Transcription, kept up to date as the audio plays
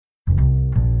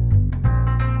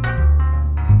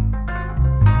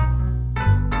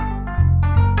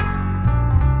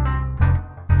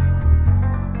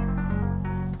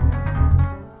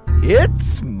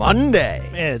It's Monday.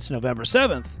 It's November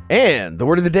 7th. And the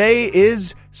word of the day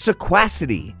is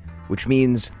sequacity, which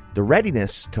means the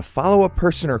readiness to follow a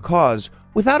person or cause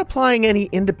without applying any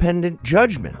independent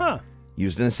judgment.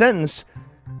 Used in a sentence,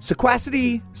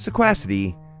 sequacity,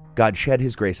 God shed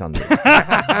his grace on thee.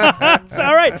 That's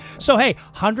all right. So, hey,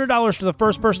 $100 to the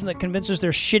first person that convinces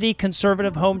their shitty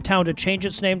conservative hometown to change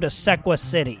its name to Sequa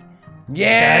City.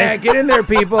 Yeah, get in there,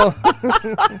 people.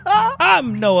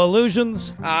 I'm No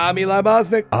Illusions. I'm Eli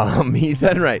Bosnick. I'm Heath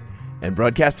Enright. And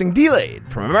broadcasting delayed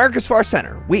from America's Far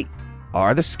Center, we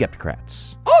are the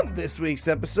Skepticrats. On this week's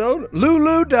episode,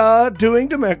 Lulu Da doing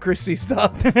democracy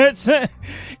stuff.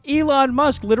 Elon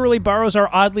Musk literally borrows our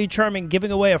oddly charming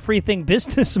giving away a free thing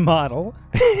business model.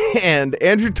 And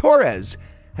Andrew Torres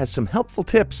has some helpful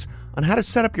tips on how to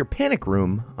set up your panic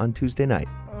room on Tuesday night.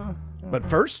 But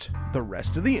first, the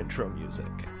rest of the intro music.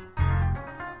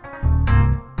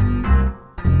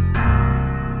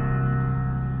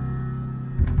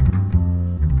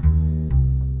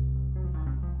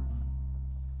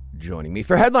 Joining me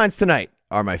for headlines tonight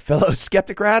are my fellow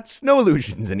Skepticrats, No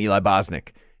Illusions, and Eli Bosnick.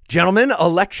 Gentlemen,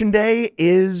 Election Day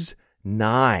is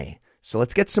nigh. So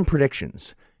let's get some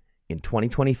predictions. In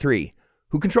 2023,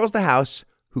 who controls the House,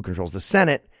 who controls the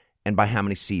Senate, and by how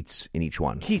many seats in each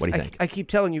one? Keith, what do you think? I keep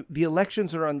telling you, the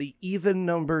elections are on the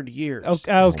even-numbered years.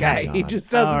 Okay. He just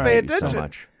doesn't pay attention. So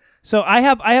much. So I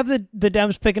have the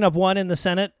Dems picking up one in the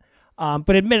Senate,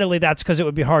 but admittedly that's because it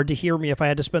would be hard to hear me if I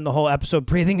had to spend the whole episode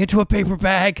breathing into a paper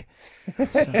bag.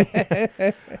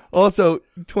 Also,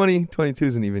 2022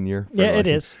 is an even year. Yeah, it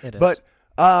is. But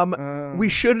we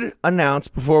should announce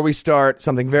before we start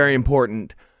something very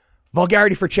important.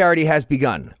 Vulgarity for Charity has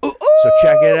begun. So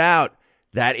check it out.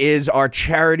 That is our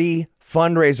charity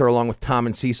fundraiser along with Tom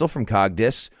and Cecil from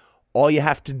Cogdis. All you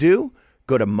have to do,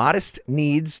 go to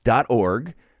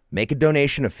modestneeds.org, make a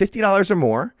donation of $50 or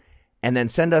more, and then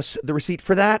send us the receipt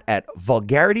for that at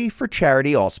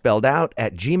vulgarityforcharity, all spelled out,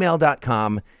 at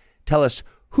gmail.com. Tell us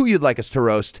who you'd like us to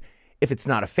roast. If it's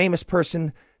not a famous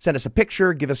person, send us a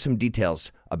picture, give us some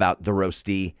details about the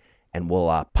roastee, and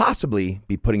we'll possibly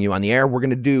be putting you on the air. We're going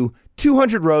to do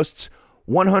 200 roasts,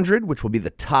 100, which will be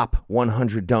the top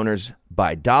 100 donors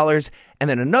by dollars, and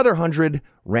then another 100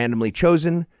 randomly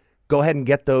chosen. Go ahead and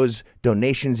get those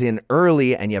donations in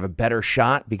early, and you have a better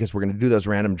shot because we're going to do those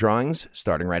random drawings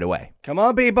starting right away. Come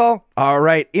on, people. All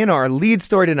right, in our lead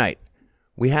story tonight,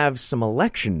 we have some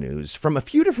election news from a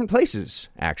few different places,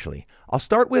 actually. I'll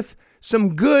start with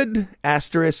some good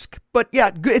asterisk, but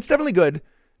yeah, it's definitely good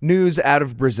news out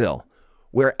of Brazil,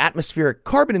 where atmospheric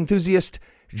carbon enthusiast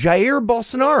Jair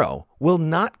Bolsonaro will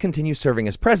not continue serving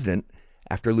as president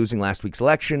after losing last week's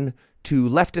election to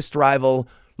leftist rival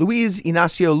Luiz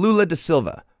Inácio Lula da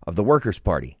Silva of the Workers'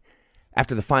 Party.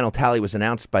 After the final tally was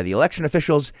announced by the election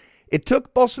officials, it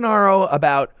took Bolsonaro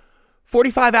about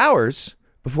 45 hours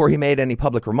before he made any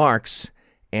public remarks,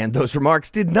 and those remarks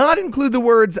did not include the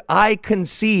words, "I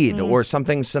concede," or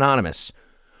something synonymous,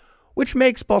 which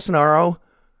makes Bolsonaro,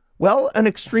 well, an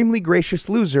extremely gracious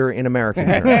loser in American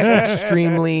terms.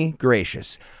 Extremely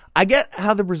gracious. I get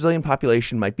how the Brazilian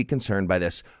population might be concerned by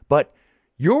this, but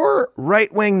your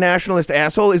right-wing nationalist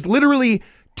asshole is literally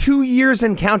 2 years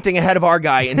and counting ahead of our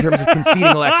guy in terms of conceding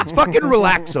elections. Fucking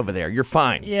relax over there. You're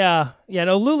fine. Yeah.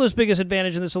 No, Lula's biggest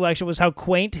advantage in this election was how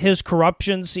quaint his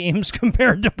corruption seems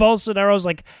compared to Bolsonaro's,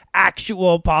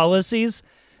 actual policies.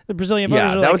 The Brazilian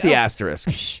voters are that was the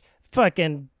asterisk.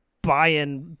 Fucking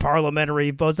buying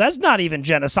parliamentary votes. That's not even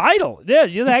genocidal. Yeah,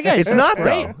 that guy's It's not,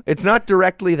 great. though. It's not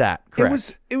directly that.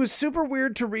 Correct. It was super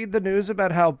weird to read the news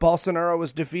about how Bolsonaro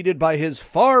was defeated by his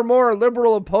far more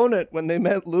liberal opponent when they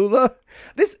met Lula.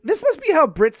 This must be how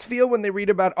Brits feel when they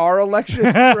read about our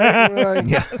elections,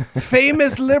 right?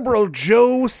 Famous liberal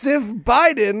Joseph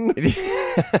Biden.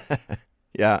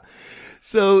 Yeah.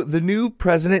 So the new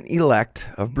president-elect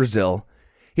of Brazil,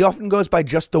 he often goes by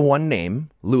just the one name,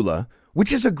 Lula,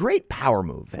 which is a great power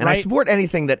move. And I support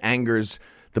anything that angers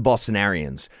the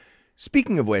Bolsonarians.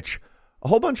 Speaking of which, a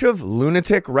whole bunch of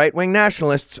lunatic right-wing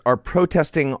nationalists are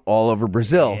protesting all over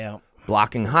Brazil,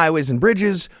 blocking highways and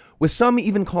bridges, with some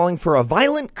even calling for a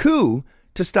violent coup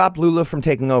to stop Lula from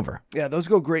taking over. Yeah, those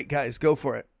go great, guys. Go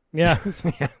for it. Yeah.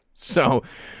 So,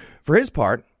 for his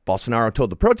part, Bolsonaro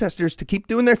told the protesters to keep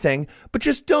doing their thing, but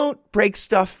just don't break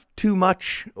stuff too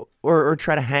much or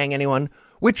try to hang anyone,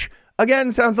 which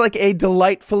again, sounds like a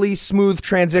delightfully smooth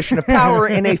transition of power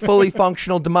in a fully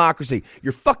functional democracy.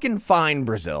 You're fucking fine,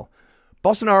 Brazil.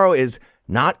 Bolsonaro is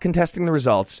not contesting the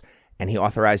results, and he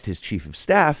authorized his chief of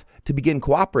staff to begin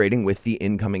cooperating with the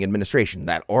incoming administration.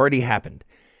 That already happened.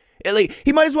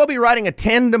 He might as well be riding a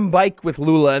tandem bike with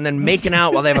Lula and then making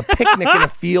out while they have a picnic in a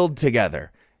field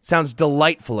together. Sounds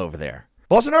delightful over there.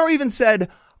 Bolsonaro even said,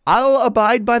 I'll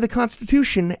abide by the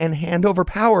Constitution and hand over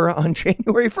power on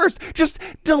January 1st. Just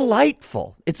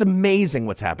delightful. It's amazing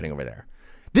what's happening over there.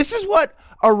 This is what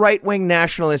a right-wing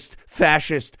nationalist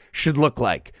fascist should look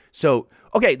like. So,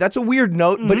 okay, that's a weird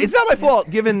note, but it's not my fault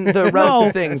given the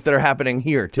relative things that are happening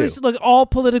here, too. Look, all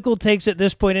political takes at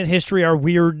this point in history are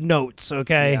weird notes,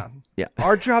 okay? Yeah.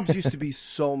 Our jobs used to be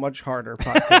so much harder,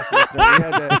 podcast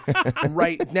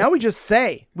listener. Now we just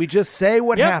say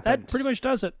what happened. That pretty much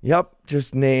does it. Yep,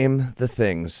 just name the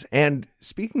things. And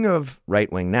speaking of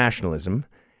right-wing nationalism,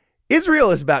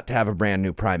 Israel is about to have a brand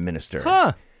new prime minister.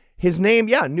 Huh. His name,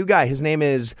 new guy. His name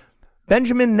is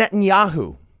Benjamin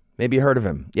Netanyahu. Maybe you heard of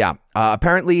him. Yeah.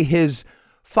 Apparently his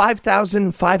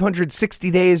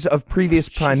 5,560 days of previous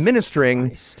prime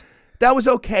ministering, that was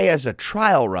okay as a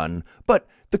trial run, but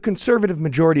the conservative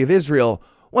majority of Israel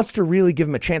wants to really give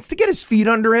him a chance to get his feet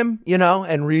under him,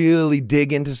 and really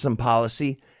dig into some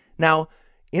policy. Now,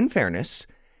 in fairness,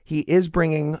 he is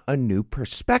bringing a new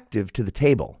perspective to the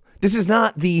table. This is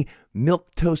not the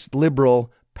milquetoast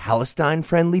liberal,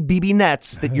 Palestine-friendly Bibi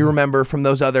Nets that you remember from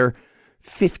those other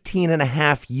 15 and a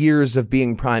half years of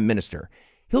being prime minister.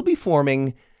 He'll be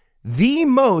forming the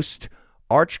most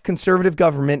arch-conservative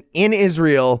government in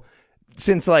Israel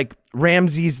since,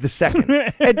 Ramses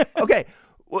II. And, okay,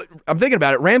 I'm thinking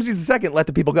about it. Ramses II let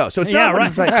the people go. So it's not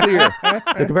 100% clear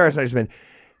the comparison I just made.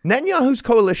 Netanyahu's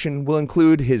coalition will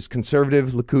include his conservative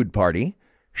Likud party,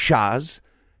 Shas,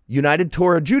 United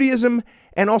Torah Judaism,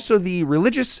 and also the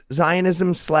religious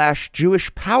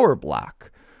Zionism/Jewish power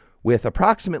bloc, with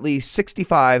approximately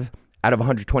 65 out of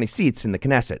 120 seats in the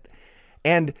Knesset.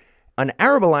 And an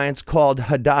Arab alliance called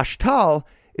Hadash Tal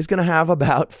is going to have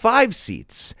about 5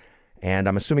 seats. And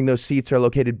I'm assuming those seats are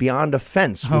located beyond a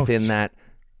fence within that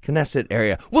Knesset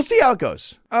area. We'll see how it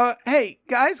goes. Hey,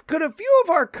 guys, could a few of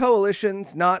our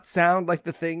coalitions not sound like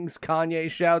the things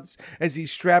Kanye shouts as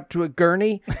he's strapped to a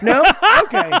gurney? No?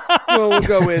 Okay. Well, we'll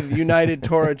go with United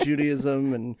Torah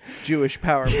Judaism and Jewish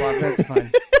power bloc. That's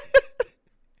fine.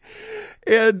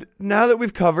 And now that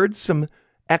we've covered some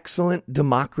excellent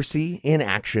democracy in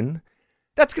action,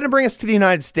 that's going to bring us to the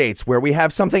United States, where we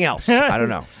have something else. I don't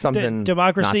know. Something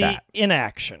democracy not that. in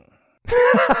action.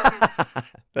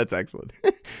 That's excellent.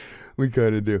 We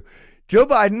kind of do. Joe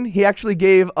Biden, he actually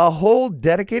gave a whole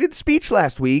dedicated speech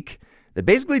last week that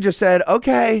basically just said,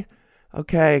 okay,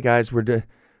 guys, we're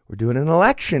doing an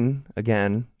election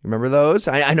again. Remember those?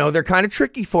 I know they're kind of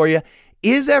tricky for you.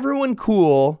 Is everyone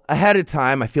cool ahead of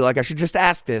time? I feel like I should just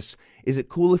ask this. Is it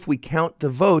cool if we count the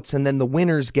votes and then the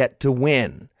winners get to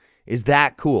win? Is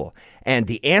that cool? And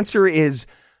the answer is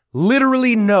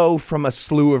literally no from a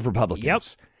slew of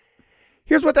Republicans. Yep.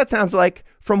 Here's what that sounds like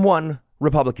from one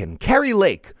Republican, Carrie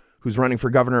Lake, who's running for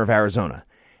governor of Arizona.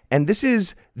 And this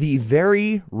is the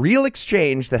very real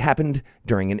exchange that happened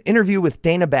during an interview with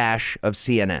Dana Bash of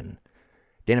CNN.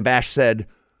 Dana Bash said,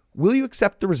 will you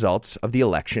accept the results of the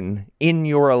election in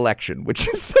your election? Which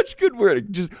is such good wording.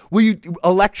 Just, will you,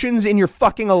 elections in your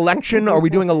fucking election? Are we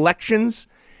doing elections?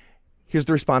 Here's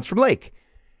the response from Lake.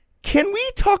 Can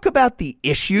we talk about the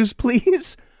issues,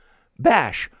 please?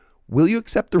 Bash, will you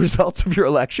accept the results of your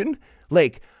election?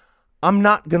 Lake, I'm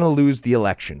not going to lose the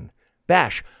election.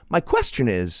 Bash, my question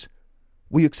is,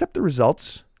 will you accept the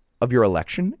results of your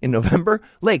election in November?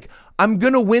 Lake, I'm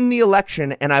going to win the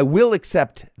election and I will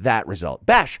accept that result.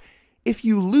 Bash, if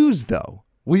you lose, though,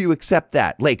 will you accept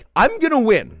that? Lake, I'm going to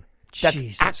win. That's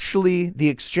Jesus. Actually the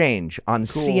exchange on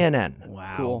CNN.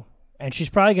 Wow. Cool. And she's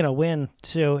probably going to win,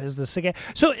 too, is this again.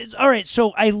 So, all right,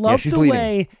 so I love the leading.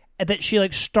 way that she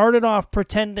started off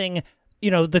pretending,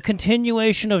 the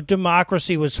continuation of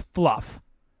democracy was fluff.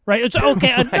 Right? It's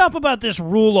okay, enough about this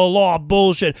rule of law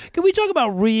bullshit. Can we talk about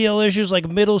real issues like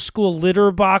middle school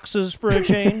litter boxes for a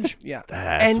change? Yeah.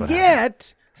 That's and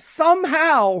yet,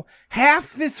 somehow,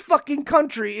 half this fucking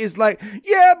country is like,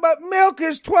 yeah, but milk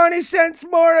is 20 cents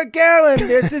more a gallon.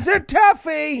 This is a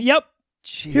toughie. Yep.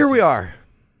 Here we are.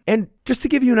 And just to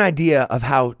give you an idea of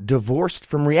how divorced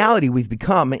from reality we've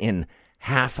become in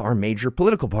half our major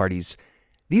political parties,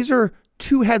 these are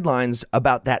 2 headlines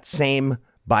about that same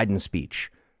Biden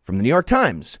speech. From the New York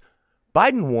Times,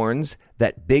 Biden warns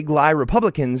that big lie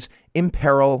Republicans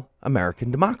imperil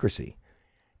American democracy.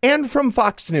 And from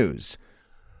Fox News,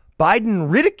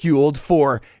 Biden ridiculed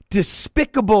for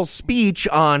despicable speech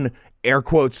on, air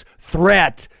quotes,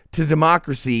 threat to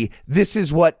democracy. This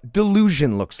is what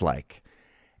delusion looks like.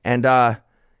 And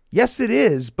yes, it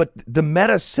is, but the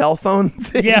Meta cell phone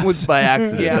thing was by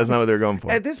accident. Yeah. That's not what they're going for.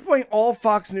 At this point, all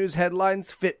Fox News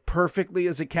headlines fit perfectly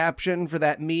as a caption for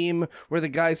that meme where the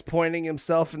guy's pointing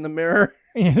himself in the mirror.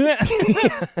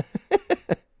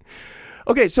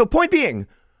 Okay, so point being,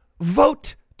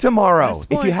 vote tomorrow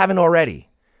if you haven't already.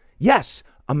 Yes,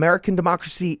 American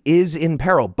democracy is in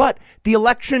peril, but the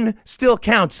election still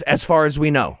counts as far as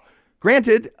we know.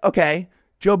 Granted, okay,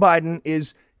 Joe Biden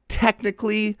is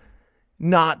technically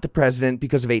not the president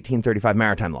because of 1835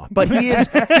 maritime law, but he is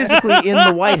physically in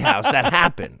the White House. That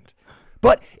happened.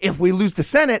 But if we lose the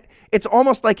Senate, it's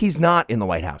almost like he's not in the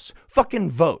White House. Fucking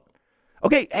vote.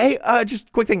 Okay, hey, just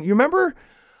a quick thing. You remember,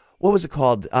 what was it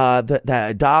called?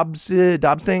 The Dobbs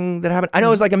thing that happened? I know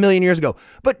it was like a million years ago,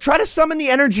 but try to summon the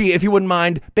energy, if you wouldn't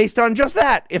mind, based on just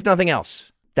that, if nothing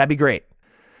else. That'd be great.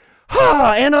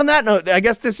 And on that note, I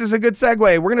guess this is a good segue.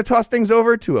 We're going to toss things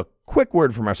over to a quick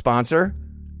word from our sponsor,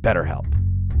 BetterHelp.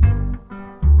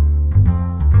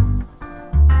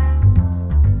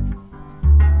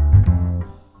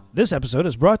 This episode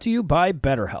is brought to you by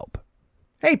BetterHelp.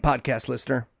 Hey, podcast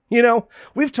listener. You know,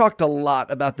 we've talked a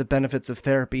lot about the benefits of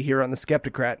therapy here on the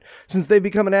Skepticrat. Since they've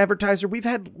become an advertiser, we've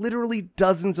had literally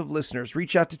dozens of listeners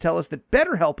reach out to tell us that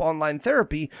BetterHelp Online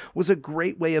Therapy was a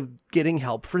great way of getting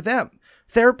help for them.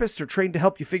 Therapists are trained to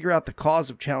help you figure out the cause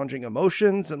of challenging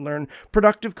emotions and learn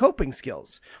productive coping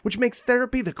skills, which makes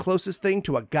therapy the closest thing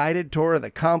to a guided tour of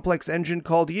the complex engine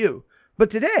called you. But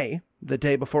today, the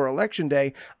day before Election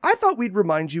Day, I thought we'd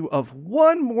remind you of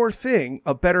one more thing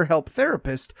a BetterHelp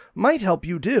therapist might help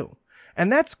you do.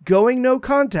 And that's going no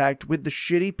contact with the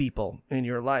shitty people in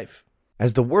your life.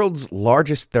 As the world's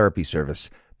largest therapy service,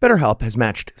 BetterHelp has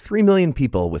matched 3 million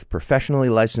people with professionally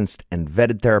licensed and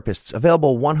vetted therapists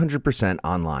available 100%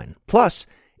 online. Plus,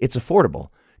 it's affordable.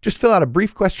 Just fill out a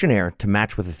brief questionnaire to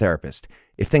match with a therapist.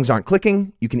 If things aren't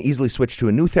clicking, you can easily switch to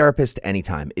a new therapist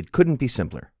anytime. It couldn't be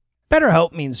simpler.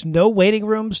 BetterHelp means no waiting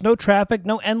rooms, no traffic,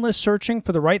 no endless searching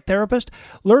for the right therapist.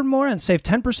 Learn more and save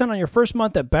 10% on your first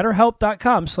month at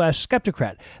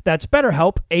betterhelp.com/skepticrat. That's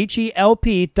BetterHelp,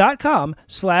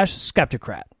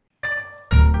 HELP.com/skepticrat.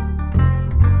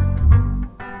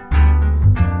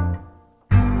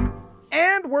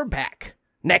 And we're back.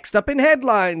 Next up in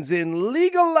headlines in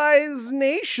Legalize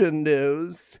Nation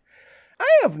news. I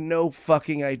have no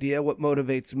fucking idea what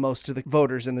motivates most of the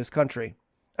voters in this country.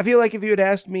 I feel like if you had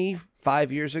asked me 5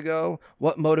 years ago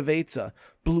what motivates a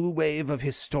blue wave of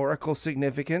historical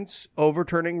significance,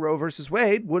 overturning Roe versus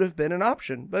Wade would have been an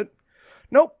option. But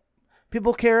nope.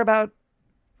 People care about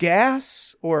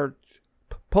gas or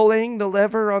pulling the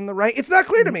lever on the right. It's not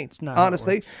clear to me,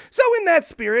 honestly. So in that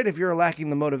spirit, if you're lacking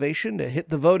the motivation to hit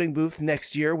the voting booth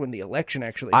next year when the election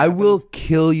actually happens, I will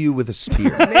kill you with a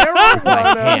spear.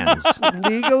 Marijuana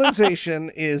legalization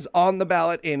is on the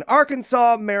ballot in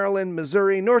Arkansas, Maryland,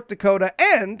 Missouri, North Dakota,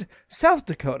 and South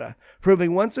Dakota,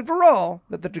 proving once and for all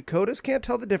that the Dakotas can't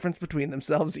tell the difference between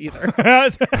themselves either.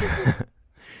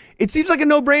 It seems like a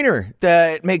no-brainer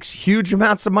that makes huge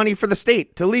amounts of money for the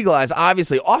state to legalize,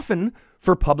 obviously, often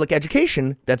for public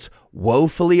education that's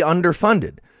woefully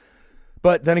underfunded.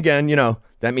 But then again, you know,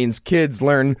 that means kids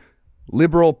learn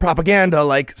liberal propaganda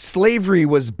like slavery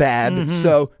was bad. Mm-hmm.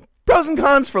 So pros and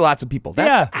cons for lots of people.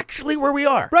 That's actually where we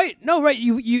are. Right. No, right.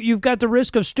 You've got the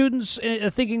risk of students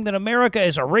thinking that America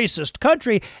is a racist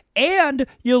country, and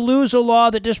you lose a law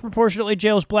that disproportionately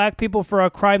jails black people for a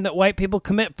crime that white people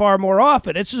commit far more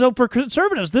often. It's so for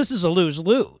conservatives, this is a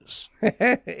lose-lose.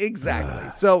 Exactly.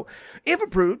 So if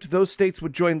approved, those states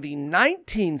would join the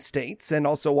 19 states and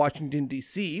also Washington,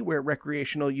 D.C., where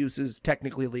recreational use is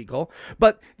technically legal.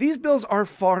 But these bills are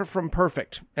far from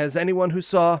perfect, as anyone who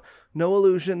saw No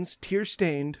Illusions'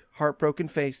 tear-stained, heartbroken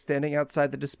face standing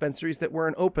outside the dispensaries that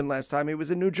weren't open last time he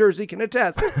was in New Jersey can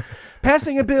attest.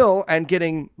 Passing a bill and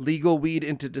getting legal weed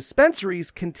into dispensaries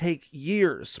can take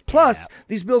years. Plus,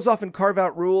 these bills often carve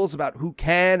out rules about who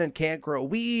can and can't grow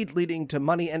weed, leading to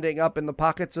money ending up in the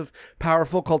pockets of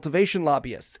powerful cultivation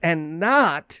lobbyists and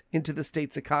not into the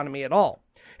state's economy at all.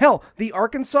 Hell, the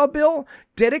Arkansas bill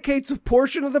dedicates a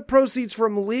portion of the proceeds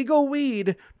from legal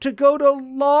weed to go to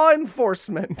law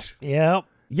enforcement. Yep.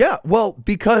 Yeah, well,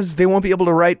 because they won't be able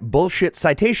to write bullshit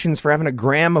citations for having a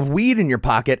gram of weed in your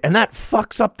pocket, and that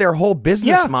fucks up their whole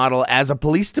business model as a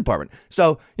police department.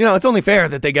 So, you know, it's only fair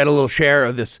that they get a little share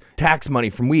of this tax money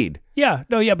from weed.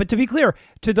 But to be clear,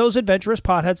 to those adventurous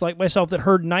potheads like myself that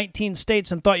heard 19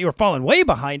 states and thought you were falling way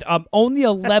behind, only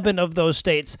 11 of those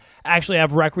states actually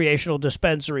have recreational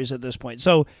dispensaries at this point.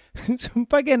 So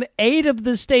fucking 8 of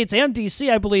the states and D.C.,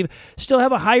 I believe, still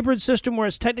have a hybrid system where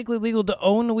it's technically legal to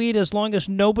own weed as long as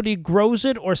nobody grows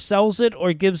it or sells it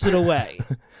or gives it away.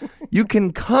 You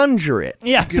can conjure it.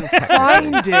 Yes. You can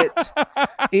find it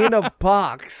in a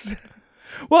box.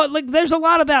 Well, like there's a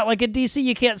lot of that. Like in DC,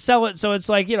 you can't sell it, so it's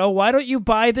like, why don't you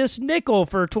buy this nickel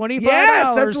for $25?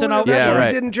 Yes, that's what we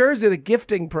right. did in Jersey, the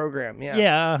gifting program. Yeah,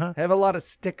 Yeah. I have a lot of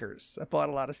stickers. I bought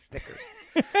a lot of stickers.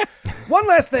 One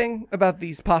last thing about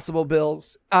these possible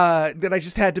bills that I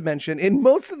just had to mention. In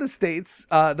most of the states,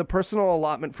 the personal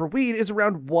allotment for weed is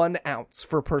around 1 ounce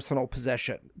for personal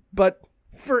possession. But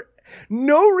for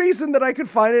no reason that I could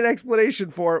find an explanation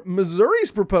for,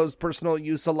 Missouri's proposed personal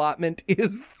use allotment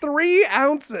is 3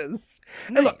 ounces.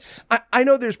 Nice. And look, I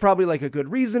know there's probably like a good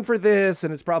reason for this,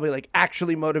 and it's probably like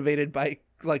actually motivated by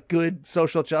like good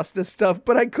social justice stuff,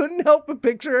 but I couldn't help but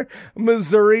picture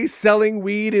Missouri selling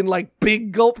weed in like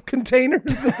big gulp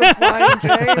containers at the Flying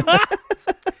J.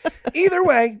 Either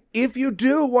way, if you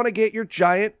do want to get your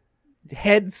giant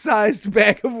head-sized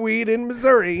bag of weed in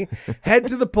Missouri, head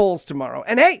to the polls tomorrow.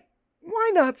 And hey,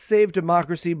 why not save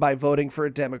democracy by voting for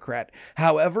a Democrat,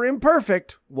 however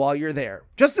imperfect, while you're there?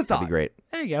 Just a thought. That'd be great.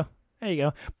 There you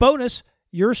go. Bonus,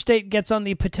 your state gets on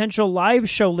the potential live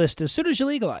show list as soon as you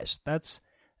legalize. That's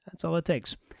all it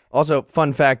takes. Also,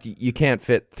 fun fact, you can't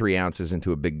fit 3 ounces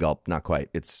into a big gulp. Not quite.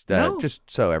 It's No? just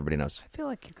so everybody knows. I feel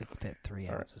like you could fit 3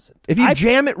 ounces. If you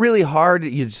jam it really hard,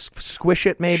 you just squish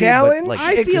it maybe. Challenge? But,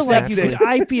 I feel like you could.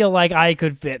 I feel like I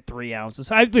could fit 3 ounces.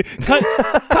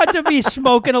 Cut to me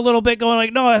smoking a little bit, going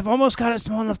like, no, I've almost got it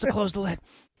small enough to close the lid.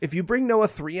 If you bring Noah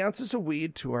 3 ounces of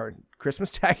weed to our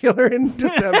Christmas-tacular in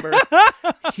December,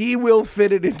 he will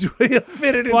fit it into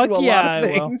a lot of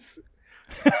things.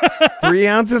 3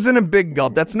 ounces in a big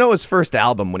gulp. That's Noah's first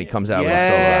album when he comes out with a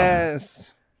solo album.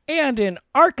 Yes. And in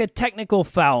architecnical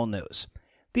foul news,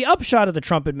 the upshot of the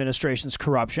Trump administration's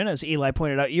corruption, as Eli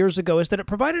pointed out years ago, is that it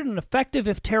provided an effective,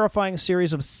 if terrifying,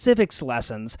 series of civics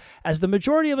lessons, as the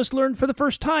majority of us learned for the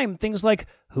first time things like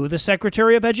who the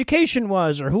Secretary of Education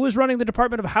was, or who was running the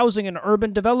Department of Housing and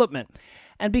Urban Development.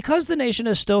 And because the nation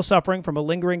is still suffering from a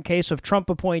lingering case of Trump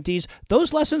appointees,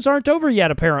 those lessons aren't over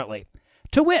yet, apparently.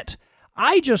 To wit,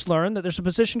 I just learned that there's a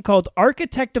position called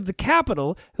Architect of the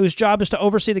Capitol, whose job is to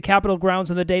oversee the Capitol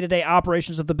grounds and the day-to-day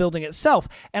operations of the building itself.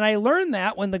 And I learned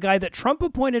that when the guy that Trump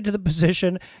appointed to the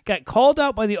position got called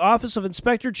out by the Office of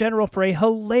Inspector General for a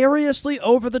hilariously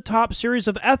over-the-top series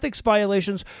of ethics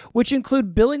violations, which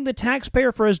include billing the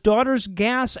taxpayer for his daughter's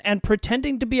gas and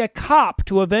pretending to be a cop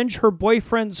to avenge her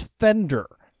boyfriend's fender.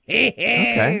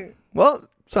 Okay. Well,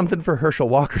 something for Herschel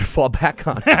Walker to fall back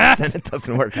on if the Senate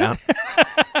doesn't work out.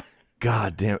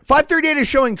 God damn it. 538 is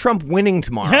showing Trump winning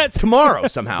tomorrow. Tomorrow,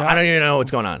 somehow. I don't even know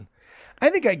what's going on. I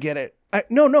think I get it. I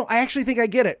actually think I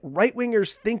get it.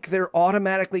 Right-wingers think they're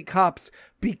automatically cops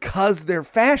because they're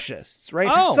fascists, right?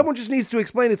 Oh. Someone just needs to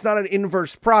explain it's not an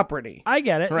inverse property. I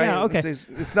get it. Right? Yeah, okay.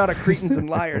 It's not a Cretans and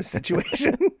liars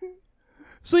situation.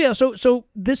 So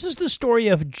this is the story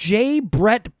of J.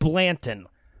 Brett Blanton.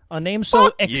 A name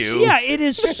so you. It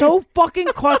is so fucking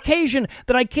Caucasian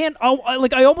that I can't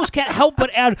I almost can't help but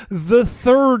add the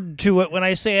third to it when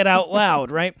I say it out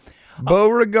loud, right?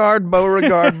 Beauregard.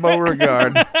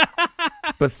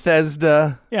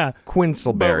 Bethesda. Yeah.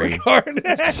 Quincelberry.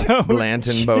 So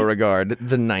Blanton Beauregard,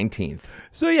 the 19th.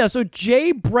 So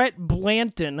J. Brett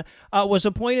Blanton was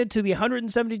appointed to the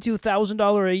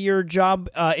 $172,000 a year job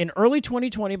in early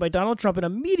 2020 by Donald Trump and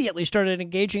immediately started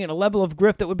engaging in a level of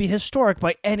grift that would be historic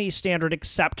by any standard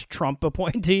except Trump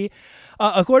appointee.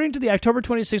 According to the October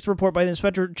 26th report by the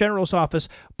Inspector General's office,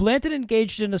 Blanton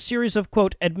engaged in a series of,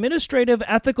 quote, administrative,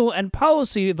 ethical, and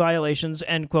policy violations,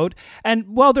 end quote. And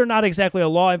while they're not exactly a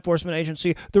law enforcement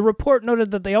agency, the report noted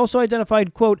that they also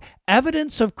identified, quote,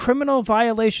 evidence of criminal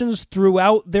violations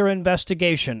throughout their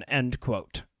investigation, end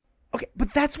quote. Okay,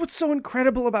 but that's what's so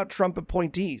incredible about Trump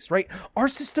appointees, right? Our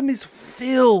system is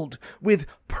filled with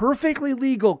perfectly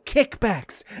legal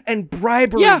kickbacks and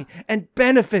bribery and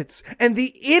benefits, and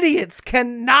the idiots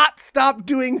cannot stop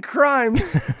doing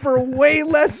crimes for way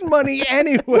less money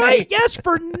anyway. Right, yes,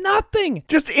 for nothing.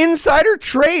 Just insider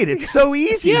trade. It's so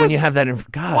easy when you have that.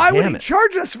 God Why damn would he it.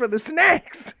 charge us for the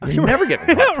snacks? You never get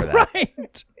caught for that.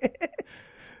 Right.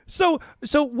 So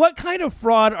what kind of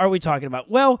fraud are we talking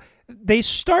about? Well, they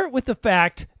start with the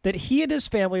fact that he and his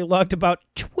family logged about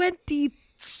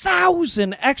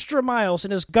 20,000 extra miles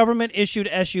in his government-issued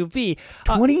SUV.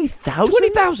 20,000?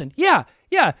 20,000, yeah.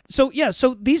 So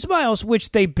these miles,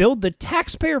 which they billed the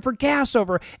taxpayer for gas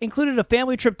over, included a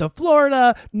family trip to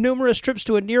Florida, numerous trips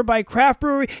to a nearby craft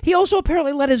brewery. He also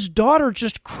apparently let his daughter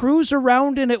just cruise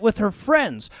around in it with her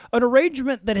friends, an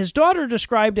arrangement that his daughter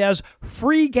described as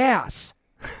free gas.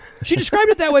 She described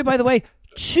it that way, by the way,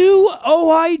 to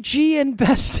OIG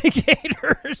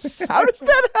investigators. How does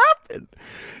that happen?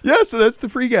 Yeah, so that's the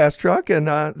free gas truck, and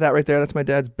that right there, that's my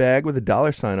dad's bag with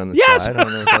a $sign on the side. I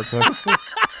don't know what that's about.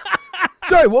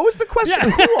 Sorry, what was the question?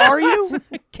 Who are you?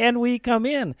 Can we come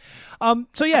in?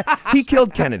 So yeah, He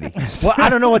killed Kennedy. Well, I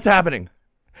don't know what's happening.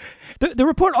 The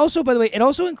report also, by the way, it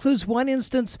also includes one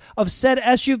instance of said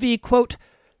SUV, quote,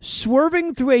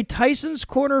 swerving through a Tysons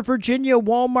Corner, Virginia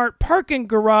Walmart parking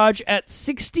garage at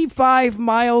 65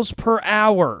 miles per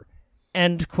hour,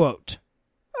 end quote.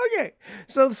 Okay,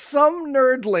 so some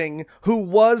nerdling who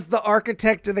was the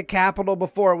architect of the Capitol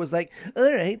before was like,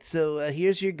 all right, so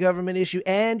here's your government issue,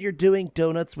 and you're doing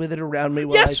donuts with it around me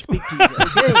while I speak to you.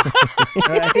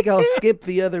 Okay. I think I'll skip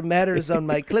the other matters on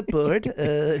my clipboard.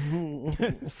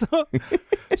 So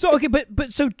okay,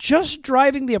 but so just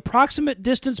driving the approximate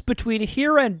distance between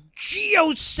here and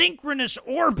geosynchronous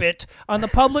orbit on the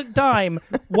public dime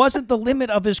wasn't the limit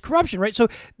of his corruption, right? So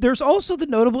there's also the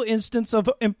notable instance of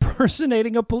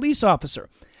impersonating a police officer.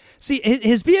 See,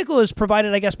 his vehicle is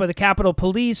provided, I guess, by the Capitol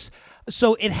Police,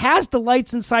 so it has the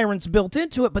lights and sirens built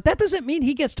into it, but that doesn't mean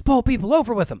he gets to pull people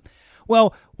over with him.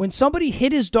 Well, when somebody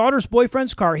hit his daughter's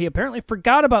boyfriend's car, he apparently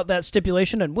forgot about that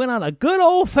stipulation and went on a good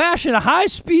old-fashioned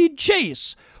high-speed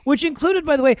chase, which included,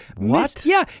 by the way... What?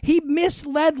 He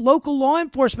misled local law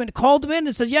enforcement, called him in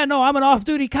and said, yeah, no, I'm an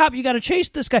off-duty cop, you got to chase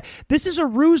this guy. This is a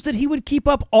ruse that he would keep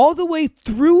up all the way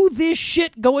through this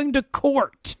shit going to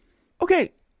court.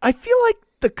 Okay, I feel like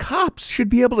the cops should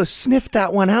be able to sniff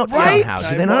that one out somehow.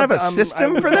 Do they not have a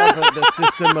system for that? The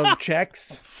system of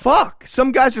checks. Fuck.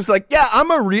 Some guy's just like, yeah, I'm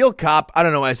a real cop. I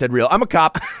don't know why I said real. I'm a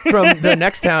cop from the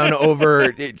next town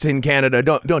over. It's in Canada.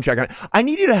 Don't check on it. I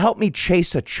need you to help me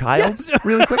chase a child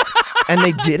really quick. And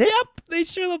they did it? Yep, they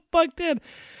sure the fuck did.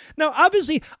 Now,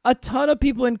 obviously, a ton of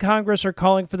people in Congress are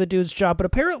calling for the dude's job, but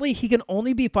apparently he can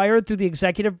only be fired through the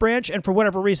executive branch, and for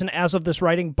whatever reason, as of this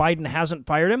writing, Biden hasn't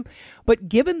fired him. But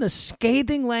given the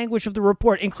scathing language of the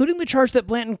report, including the charge that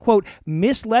Blanton, quote,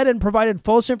 misled and provided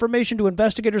false information to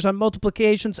investigators on multiple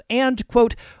occasions and,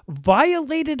 quote,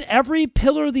 violated every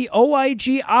pillar the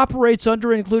OIG operates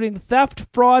under, including theft,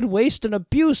 fraud, waste, and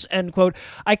abuse, end quote,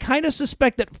 I kind of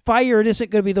suspect that fired isn't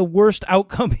going to be the worst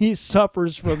outcome he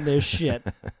suffers from this shit.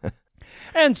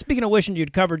 And speaking of wishing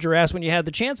you'd covered your ass when you had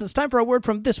the chance, it's time for a word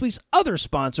from this week's other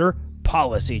sponsor,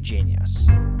 Policy Genius.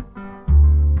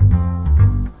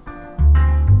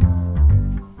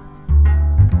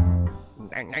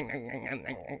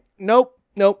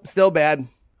 Nope, still bad.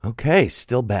 Okay,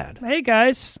 still bad. Hey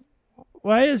guys,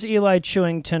 why is Eli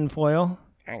chewing tinfoil?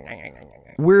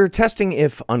 We're testing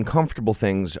if uncomfortable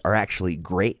things are actually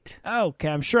great. Okay,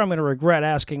 I'm sure I'm going to regret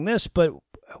asking this, but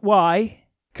why?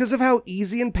 Because of how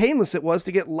easy and painless it was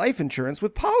to get life insurance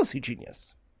with Policy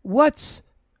Genius. What's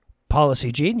Policy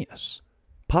Genius?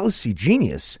 Policy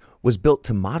Genius was built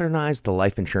to modernize the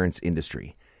life insurance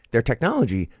industry. Their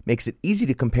technology makes it easy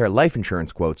to compare life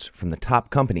insurance quotes from the top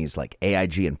companies like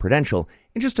AIG and Prudential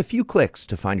in just a few clicks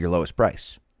to find your lowest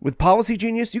price. With Policy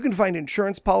Genius, you can find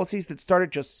insurance policies that start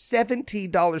at just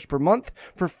 $70 per month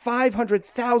for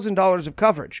 $500,000 of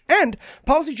coverage. And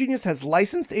Policy Genius has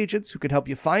licensed agents who can help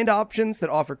you find options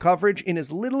that offer coverage in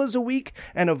as little as a week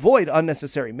and avoid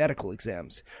unnecessary medical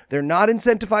exams. They're not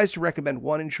incentivized to recommend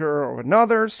one insurer or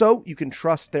another, so you can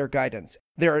trust their guidance.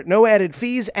 There are no added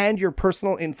fees, and your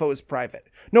personal info is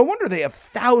private. No wonder they have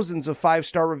thousands of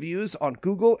 5-star reviews on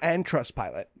Google and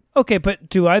Trustpilot. Okay, but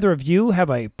do either of you have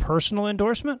a personal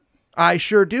endorsement? I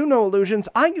sure do, no illusions.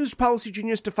 I used Policy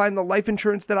Genius to find the life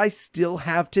insurance that I still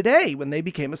have today when they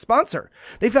became a sponsor.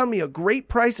 They found me a great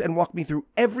price and walked me through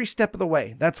every step of the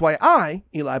way. That's why I,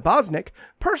 Eli Bosnick,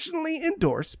 personally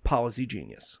endorse Policy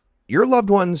Genius. Your loved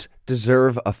ones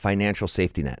deserve a financial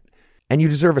safety net, and you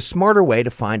deserve a smarter way to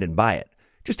find and buy it.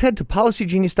 Just head to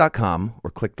policygenius.com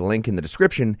or click the link in the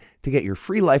description to get your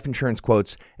free life insurance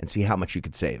quotes and see how much you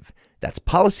could save. That's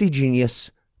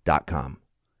policygenius.com.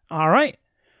 All right.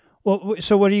 Well,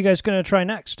 so what are you guys going to try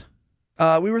next?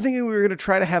 We were thinking we were going to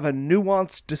try to have a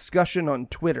nuanced discussion on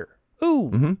Twitter.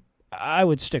 Ooh, I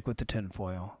would stick with the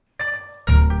tinfoil.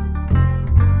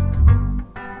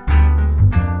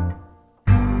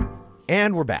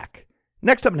 And we're back.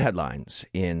 Next up in headlines,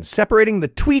 in separating the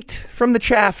tweet from the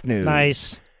chaff news.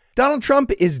 Nice. Donald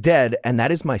Trump is dead, and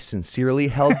that is my sincerely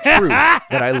held truth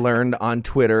that I learned on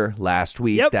Twitter last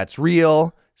week. Yep. That's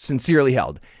real, sincerely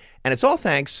held. And it's all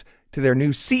thanks to their new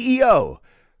CEO,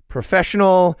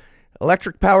 professional,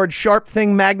 electric-powered sharp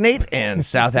thing magnate and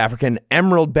South African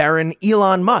emerald baron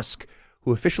Elon Musk,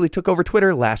 who officially took over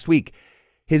Twitter last week.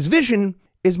 His vision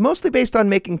is mostly based on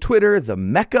making Twitter the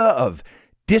mecca of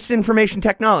disinformation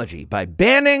technology by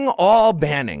banning all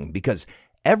banning, because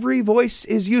every voice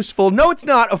is useful. No, it's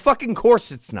not. Of fucking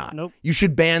course it's not. Nope. You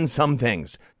should ban some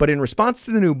things. But in response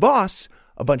to the new boss,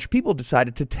 a bunch of people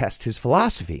decided to test his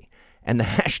philosophy. And the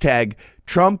hashtag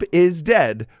Trump is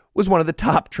dead was one of the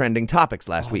top trending topics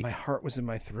last week. My heart was in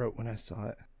my throat when I saw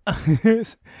it.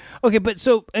 Okay, but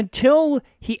so until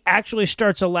he actually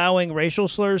starts allowing racial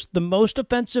slurs, the most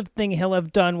offensive thing he'll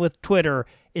have done with Twitter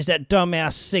is that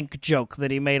dumbass sink joke that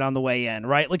he made on the way in,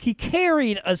 right? Like, he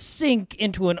carried a sink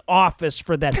into an office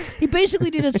for that. He basically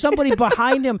needed somebody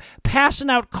behind him passing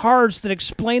out cards that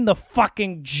explain the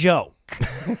fucking joke.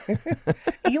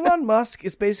 Elon Musk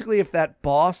is basically if that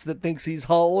boss that thinks he's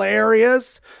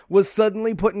hilarious was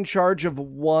suddenly put in charge of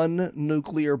one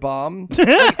nuclear bomb.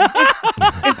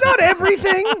 It's not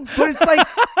everything, but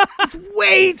it's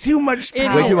way too much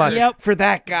power Way too much. for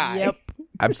that guy. Yep.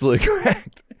 Absolutely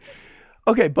correct.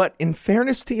 Okay, but in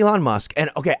fairness to Elon Musk, and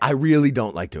okay, I really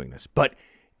don't like doing this, but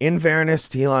in fairness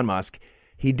to Elon Musk,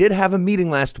 he did have a meeting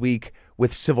last week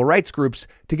with civil rights groups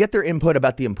to get their input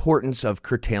about the importance of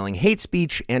curtailing hate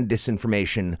speech and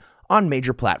disinformation on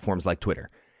major platforms like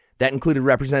Twitter. That included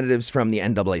representatives from the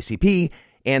NAACP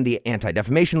and the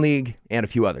Anti-Defamation League and a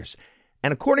few others.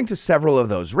 And according to several of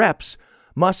those reps,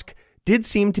 Musk did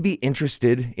seem to be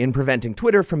interested in preventing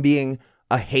Twitter from being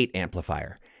a hate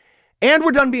amplifier. And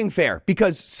we're done being fair,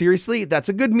 because seriously, that's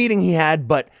a good meeting he had,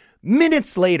 but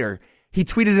minutes later, he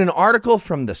tweeted an article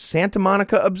from the Santa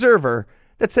Monica Observer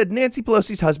that said Nancy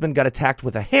Pelosi's husband got attacked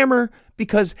with a hammer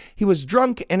because he was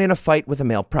drunk and in a fight with a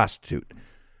male prostitute.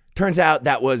 Turns out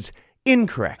that was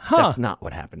incorrect. That's not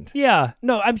what happened. Yeah.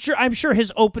 No, I'm sure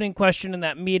his opening question in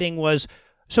that meeting was,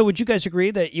 so would you guys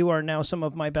agree that you are now some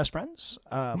of my best friends?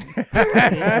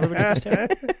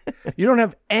 You don't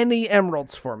have any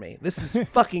emeralds for me. This is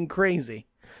fucking crazy.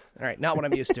 All right, not what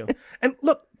I'm used to. And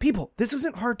look, people, this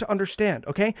isn't hard to understand,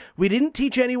 okay? We didn't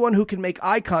teach anyone who can make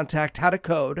eye contact how to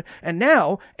code, and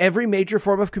now every major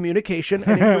form of communication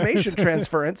and information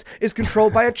transference is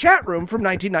controlled by a chat room from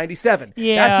 1997.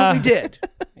 Yeah. That's what we did.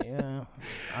 Yeah,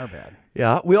 our bad.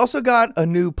 Yeah, we also got a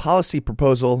new policy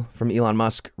proposal from Elon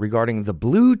Musk regarding the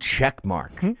blue check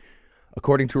mark.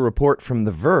 According to a report from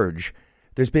The Verge,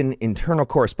 there's been internal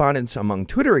correspondence among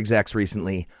Twitter execs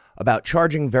recently about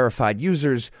charging verified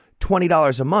users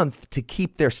 $20 a month to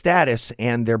keep their status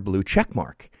and their blue check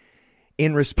mark.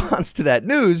 In response to that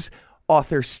news,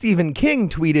 author Stephen King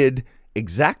tweeted,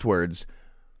 exact words,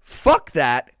 "Fuck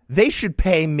that, they should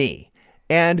pay me."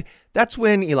 And that's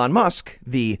when Elon Musk,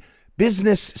 the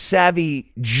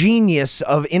business-savvy genius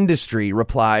of industry,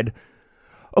 replied,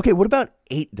 okay, what about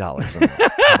 $8 a month?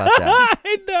 How about that?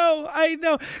 I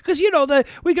know. Because,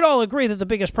 we could all agree that the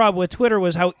biggest problem with Twitter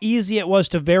was how easy it was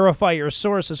to verify your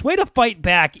sources. Way to fight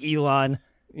back, Elon.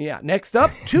 Yeah, next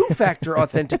up, two-factor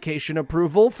authentication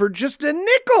approval for just a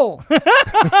nickel.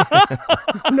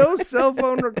 No cell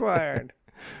phone required.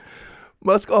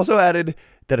 Musk also added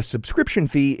that a subscription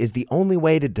fee is the only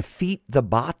way to defeat the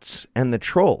bots and the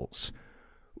trolls,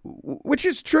 which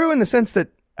is true in the sense that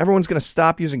everyone's going to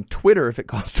stop using Twitter if it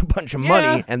costs a bunch of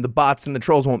money, and the bots and the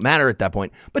trolls won't matter at that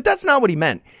point. But that's not what he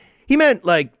meant. He meant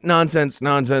like nonsense,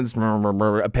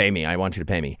 pay me. I want you to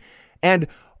pay me. And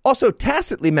also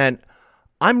tacitly meant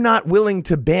I'm not willing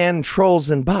to ban trolls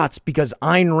and bots because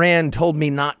Ayn Rand told me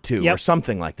not to, or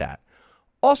something like that.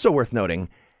 Also worth noting,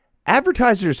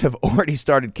 advertisers have already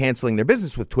started canceling their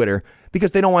business with Twitter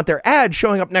because they don't want their ads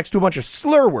showing up next to a bunch of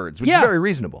slur words, which is very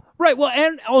reasonable. Right. Well,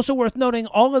 and also worth noting,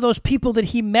 all of those people that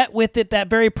he met with at that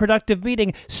very productive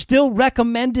meeting still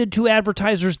recommended to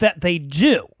advertisers that they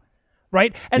do.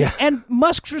 Right. And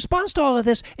Musk's response to all of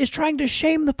this is trying to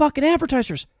shame the fucking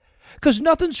advertisers. Because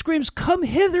nothing screams, come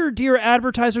hither, dear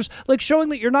advertisers, like showing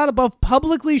that you're not above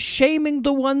publicly shaming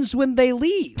the ones when they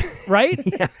leave, right?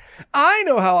 I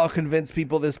know how I'll convince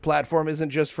people this platform isn't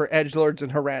just for edgelords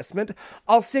and harassment.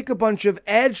 I'll sick a bunch of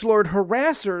edgelord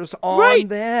harassers on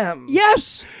them.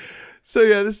 Yes. So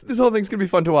yeah, this whole thing's going to be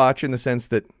fun to watch in the sense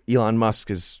that Elon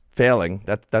Musk is failing.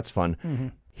 That's fun. Mm-hmm.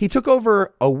 He took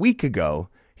over a week ago.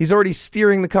 He's already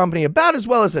steering the company about as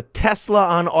well as a Tesla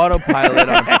on autopilot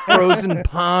on a frozen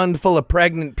pond full of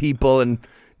pregnant people and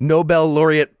Nobel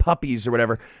laureate puppies or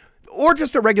whatever. Or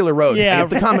just a regular road. Yeah,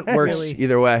 if the comment works really.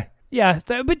 Either way. Yeah,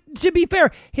 but to be fair,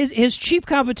 his chief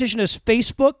competition is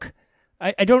Facebook.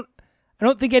 I don't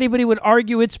think anybody would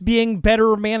argue it's being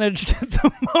better managed at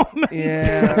the moment.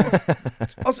 Yeah.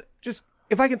 Also, just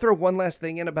if I can throw one last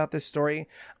thing in about this story,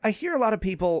 I hear a lot of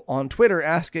people on Twitter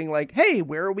asking like, hey,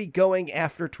 where are we going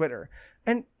after Twitter?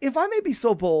 And if I may be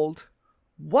so bold,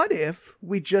 what if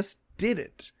we just did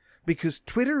it? Because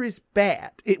Twitter is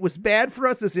bad. It was bad for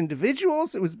us as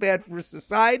individuals. It was bad for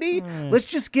society. Let's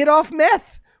just get off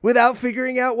meth without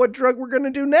figuring out what drug we're going to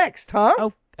do next, huh?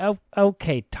 Oh,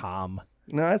 okay, Tom.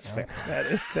 No, that's fair.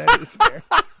 That is fair.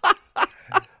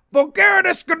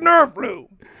 Bulgaris nerve flu.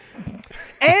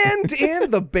 And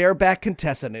in the bareback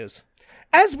Contessa news,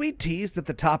 As we teased at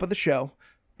the top of the show,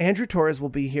 Andrew Torres will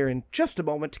be here in just a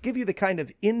moment to give you the kind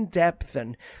of in-depth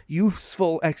and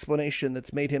useful explanation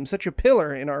that's made him such a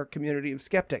pillar in our community of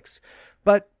skeptics.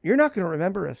 But you're not going to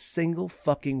remember a single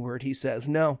fucking word he says.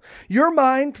 No, your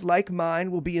mind, like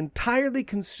mine, will be entirely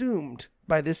consumed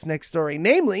by this next story,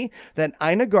 namely that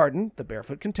Ina Garden, the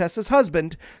Barefoot Contessa's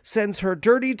husband, sends her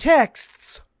dirty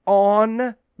texts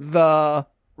on the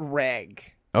reg.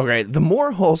 Okay, the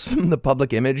more wholesome the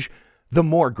public image, the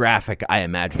more graphic I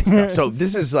imagine stuff. So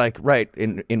this is like right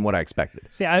in what I expected.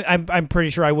 See, I'm pretty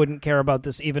sure I wouldn't care about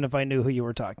this even if I knew who you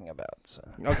were talking about. So.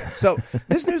 Okay, so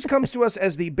this news comes to us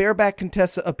as the bareback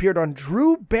Contessa appeared on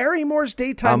Drew Barrymore's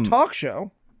daytime talk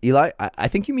show. Eli, I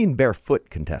think you mean barefoot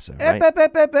Contessa,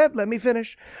 right? Let me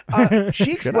finish.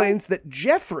 She explains that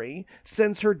Jeffrey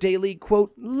sends her daily,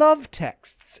 quote, love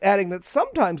texts, adding that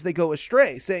sometimes they go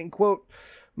astray, saying, quote,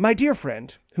 my dear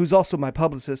friend, who's also my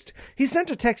publicist, he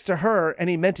sent a text to her and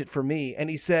he meant it for me. And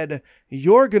he said,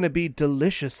 you're going to be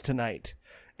delicious tonight.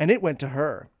 And it went to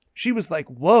her. She was like,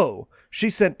 whoa. She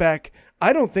sent back,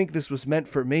 I don't think this was meant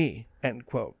for me, end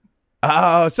quote.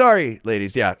 Oh, sorry,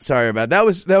 ladies. Yeah, sorry about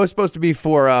that. That was supposed to be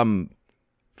for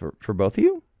both of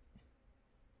you.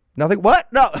 Nothing.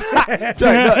 What? No.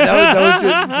 Sorry. No,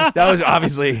 that was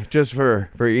obviously just for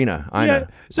Ina. Yeah,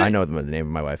 I know the name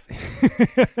of my wife.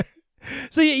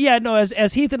 So yeah, no.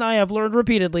 As Heath and I have learned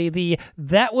repeatedly, the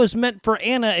 "that was meant for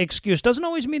Anna" excuse doesn't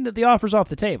always mean that the offer's off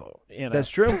the table. You know? That's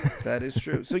true. That is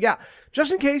true. So yeah,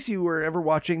 just in case you were ever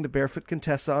watching the Barefoot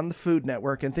Contessa on the Food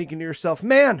Network and thinking to yourself,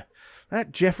 man,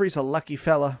 that Jeffrey's a lucky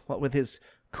fella, what with his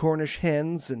Cornish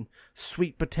hens and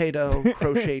sweet potato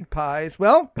crocheted pies.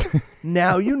 Well,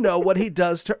 now you know what he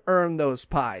does to earn those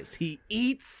pies. He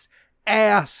eats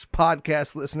ass,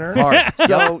 podcast listener. Hard.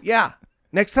 So yeah,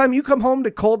 next time you come home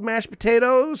to cold mashed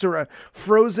potatoes or a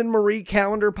frozen Marie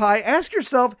Callender pie, ask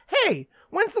yourself, hey,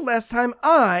 when's the last time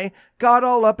I got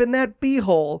all up in that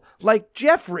beehole like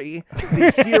Jeffrey,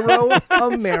 the hero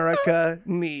America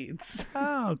needs?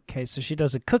 Okay, so she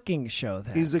does a cooking show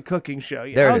then. He's a cooking show,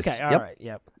 yeah. There it is. Okay, all Yep. right,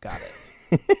 yep, got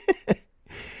it.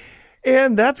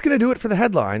 And that's going to do it for the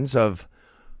headlines of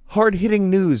hard-hitting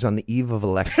news on the eve of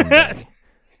Election Day.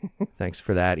 Thanks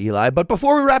for that, Eli. But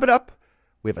before we wrap it up,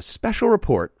 we have a special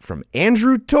report from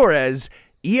Andrew Torres,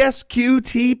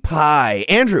 ESQT Pie.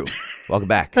 Andrew, welcome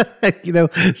back.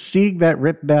 Seeing that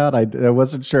written out, I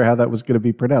wasn't sure how that was going to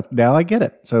be pronounced. Now I get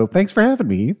it. So thanks for having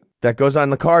me, Heath. That goes on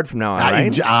the card from now on,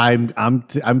 right?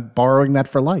 I'm borrowing that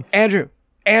for life. Andrew,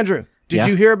 did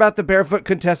you hear about the Barefoot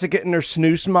Contessa getting her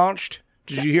snooze launched?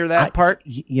 Did you hear that part?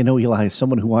 Eli, as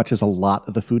someone who watches a lot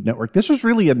of the Food Network, this was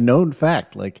really a known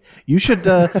fact. Like, you should,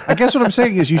 I guess what I'm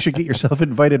saying is you should get yourself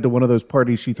invited to one of those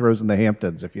parties she throws in the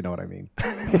Hamptons, if you know what I mean.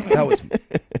 That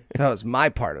was my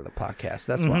part of the podcast.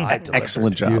 That's why I delivered.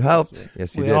 Excellent job. You helped.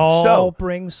 Yes, you We did. all So,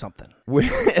 bring something.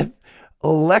 with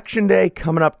Election Day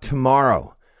coming up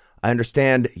tomorrow, I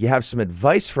understand you have some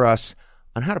advice for us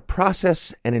on how to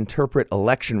process and interpret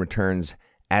election returns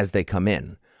as they come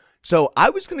in. So I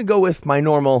was going to go with my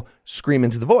normal scream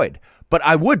into the void, but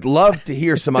I would love to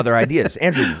hear some other ideas.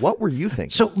 Andrew, what were you thinking?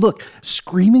 So look,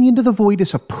 screaming into the void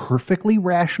is a perfectly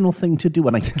rational thing to do,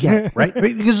 and I get it, right?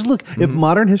 Because look, if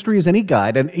modern history is any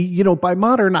guide, and by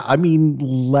modern I mean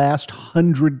last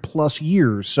 100+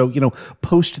 years, so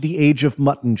post the age of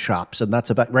mutton chops, and that's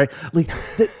about right. Like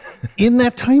in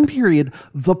that time period,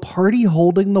 the party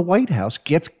holding the White House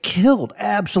gets killed,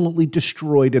 absolutely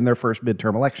destroyed in their first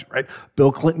midterm election, right?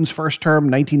 Bill Clinton's first term,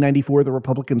 1994, the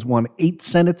Republicans won 8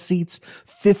 Senate seats,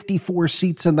 54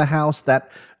 seats in the House.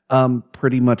 That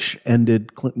pretty much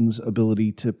ended Clinton's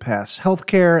ability to pass health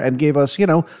care and gave us,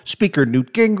 Speaker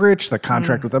Newt Gingrich, the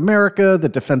Contract with America, the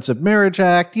Defense of Marriage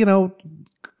Act,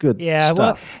 good stuff.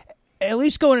 Well, at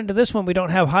least going into this one, we don't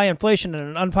have high inflation and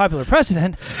an unpopular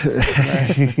president.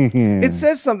 It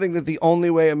says something that the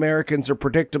only way Americans are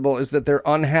predictable is that they're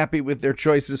unhappy with their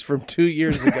choices from 2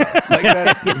 years ago.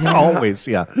 Always,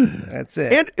 yeah. That's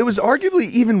it. And it was arguably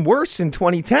even worse in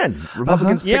 2010.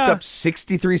 Republicans picked Yeah. up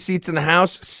 63 seats in the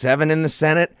House, 7 in the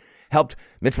Senate, helped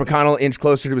Mitch McConnell inch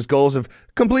closer to his goals of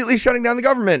completely shutting down the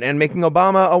government and making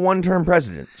Obama a one-term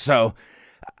president. So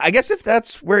I guess if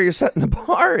that's where you're setting the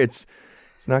bar, it's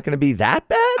not going to be that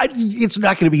bad? It's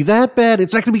not going to be that bad.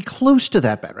 It's not going to be close to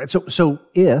that bad, right? So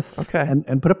if, Okay.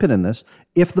 and put a pin in this,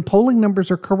 If the polling numbers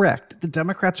are correct, the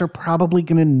Democrats are probably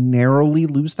going to narrowly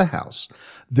lose the House.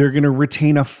 They're going to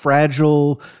retain a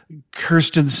fragile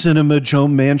Kirsten Sinema, Joe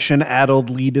Manchin-addled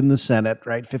lead in the Senate,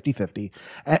 right, 50-50,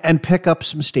 and pick up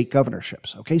some state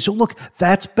governorships. Okay, so look,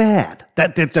 that's bad.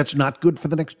 That's not good for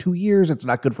the next 2 years. It's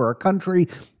not good for our country.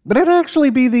 But it'd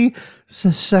actually be the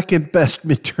second best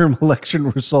midterm election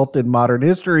result in modern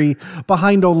history,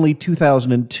 behind only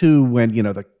 2002 when,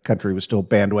 the country was still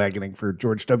bandwagoning for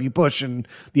George W. Bush and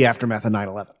the aftermath of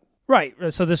 9/11. Right.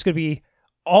 So this could be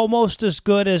almost as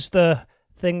good as the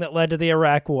thing that led to the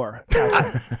Iraq War.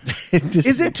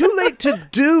 Is it too late to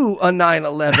do a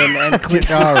 9/11 and clinch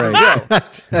All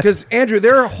right. Because, Andrew,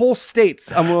 there are whole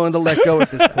states I'm willing to let go at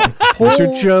this point. These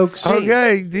are jokes. States.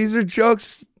 Okay, these are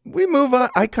jokes. We move on.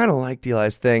 I kind of liked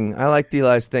Eli's thing. I liked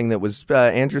Eli's thing that was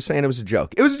Andrew saying it was a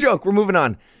joke. It was a joke. We're moving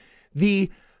on.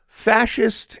 The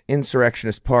fascist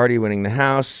insurrectionist party winning the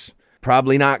House,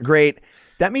 probably not great.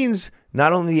 That means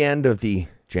not only the end of the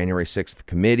January 6th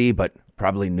committee, but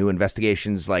probably new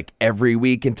investigations like every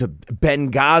week into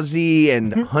Benghazi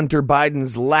and Hunter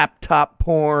Biden's laptop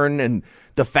porn and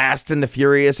the Fast and the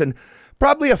Furious, and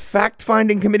probably a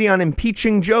fact-finding committee on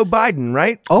impeaching Joe Biden,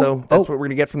 right? So that's what we're going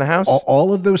to get from the House?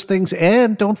 All of those things.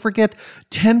 And don't forget,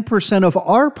 10% of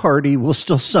our party will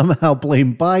still somehow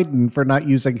blame Biden for not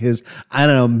using his,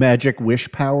 magic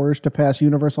wish powers to pass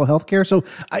universal health care. So,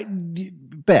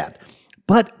 bad.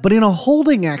 But in a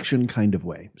holding action kind of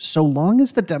way, so long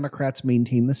as the Democrats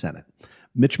maintain the Senate,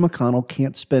 Mitch McConnell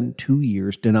can't spend 2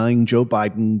 years denying Joe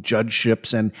Biden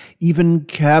judgeships and even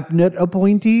cabinet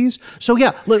appointees. So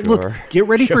yeah, look, get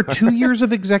ready for 2 years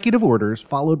of executive orders,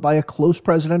 followed by a close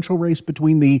presidential race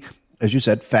between the, as you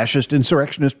said, fascist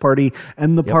insurrectionist party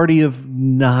and the party of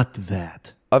not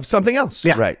that. Of something else.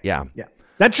 Yeah. Right, yeah.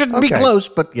 That shouldn't be close,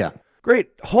 but yeah.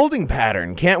 Great. Holding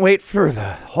pattern. Can't wait for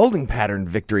the holding pattern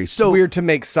victory. So Weird to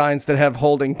make signs that have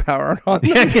holding power on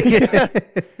them.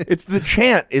 it's the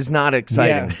chant is not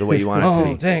exciting the way you want it to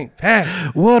be. Oh, dang,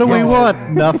 Pat. What do we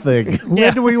want? Nothing.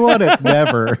 When do we want it?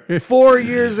 Never. 4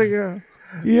 years ago.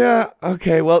 Yeah.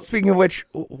 Okay. Well, speaking of which,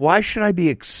 why should I be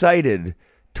excited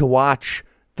to watch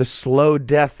the slow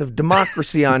death of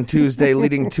democracy on Tuesday,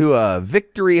 leading to a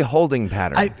victory holding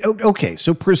pattern? Okay,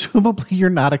 so presumably you're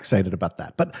not excited about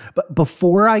that. But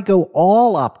before I go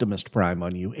all Optimist Prime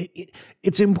on you,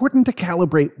 it's important to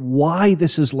calibrate why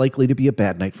this is likely to be a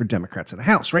bad night for Democrats in the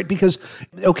House, right? Because,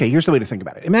 okay, here's the way to think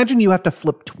about it. Imagine you have to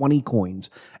flip 20 coins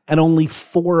and only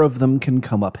 4 of them can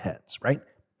come up heads, right?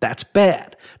 That's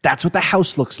bad. That's what the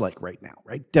House looks like right now,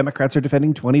 right? Democrats are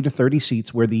defending 20 to 30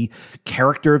 seats where the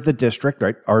character of the district,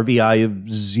 right, RVI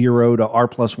of 0 to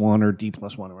R+1 or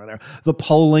D+1 or whatever, the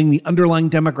polling, the underlying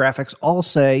demographics all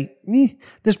say,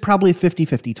 there's probably a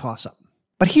 50-50 toss-up.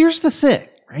 But here's the thing,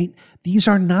 right? These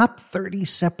are not 30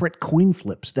 separate coin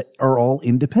flips that are all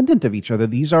independent of each other.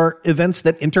 These are events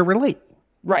that interrelate.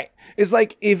 Right. It's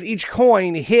like if each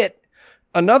coin hit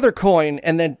another coin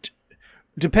and then...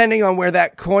 depending on where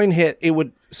that coin hit, it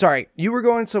would. Sorry, you were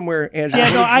going somewhere, Andrew.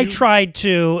 Yeah, no, I tried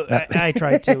to. I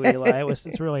tried to, Eli. It's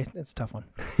a tough one.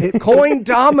 Coin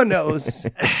dominoes.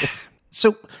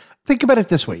 So think about it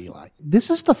this way, Eli. This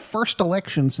is the first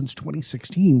election since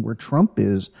 2016 where Trump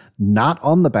is not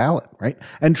on the ballot, right?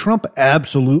 And Trump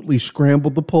absolutely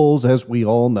scrambled the polls, as we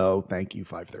all know. Thank you,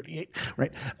 538,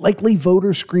 right? Likely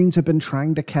voter screens have been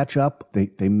trying to catch up.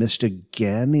 They missed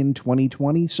again in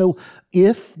 2020. So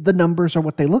if the numbers are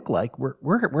what they look like,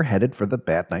 we're headed for the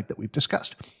bad night that we've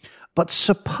discussed. But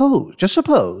just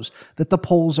suppose that the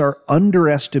polls are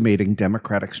underestimating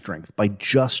Democratic strength by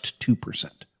just 2%.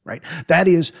 Right? That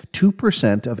is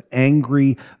 2% of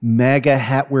angry, MAGA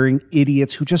hat-wearing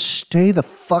idiots who just stay the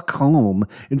fuck home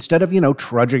instead of,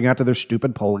 trudging out to their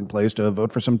stupid polling place to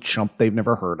vote for some chump they've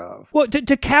never heard of. Well,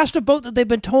 to cast a vote that they've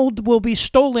been told will be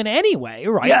stolen anyway,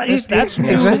 right? Yeah, that's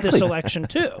new with this election,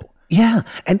 too. Yeah,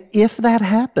 and if that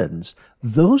happens,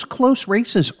 those close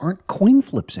races aren't coin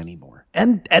flips anymore.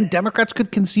 And Democrats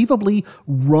could conceivably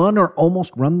run or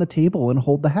almost run the table and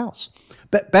hold the House.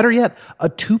 But better yet, a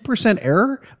 2%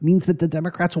 error means that the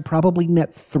Democrats will probably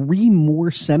net 3 more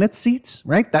Senate seats,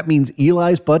 right? That means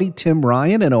Eli's buddy Tim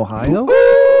Ryan in Ohio,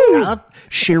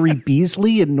 Sherry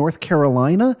Beasley in North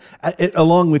Carolina,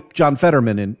 along with John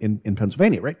Fetterman in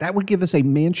Pennsylvania, right? That would give us a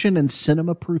Manchin and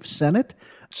Sinema-proof Senate.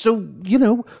 So,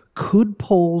 could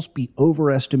polls be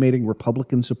overestimating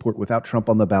Republican support without Trump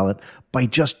on the ballot by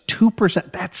just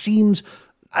 2%? That seems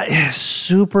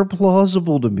super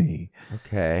plausible to me.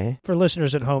 Okay. For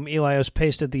listeners at home, Eli has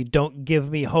pasted the "Don't Give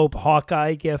Me Hope"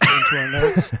 Hawkeye gif into our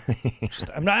notes.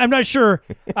 I'm not sure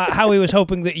how he was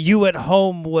hoping that you at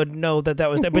home would know that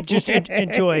was there, but just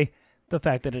enjoy the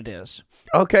fact that it is.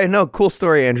 Okay, no, cool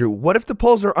story, Andrew. What if the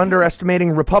polls are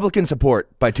underestimating Republican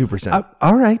support by 2%?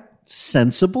 All right.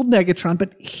 Sensible negatron.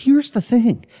 But here's the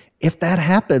thing. If that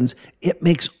happens, it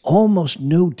makes almost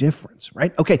no difference,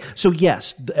 right? Okay, so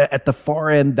yes, at the far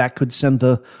end, that could send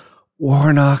the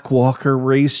Warnock-Walker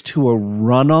race to a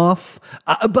runoff.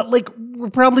 But, like,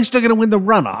 we're probably still going to win the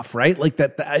runoff, right? Like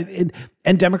that.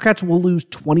 And Democrats will lose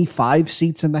 25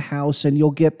 seats in the House, and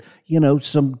you'll get,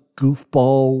 some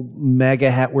goofball MAGA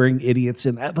hat-wearing idiots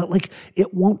in that. But, like,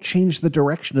 it won't change the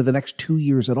direction of the next 2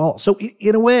 years at all. So,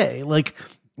 in a way, like,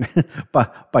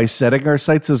 by setting our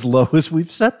sights as low as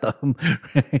we've set them,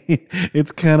 right?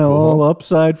 It's kind of all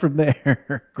upside from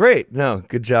there. Great. No,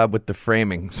 good job with the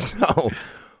framing. So,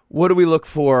 what do we look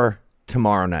for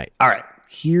tomorrow night? All right.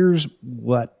 Here's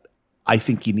what I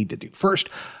think you need to do. First,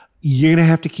 you're going to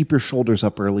have to keep your shoulders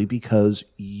up early because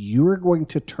you're going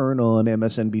to turn on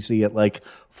MSNBC at like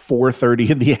 4:30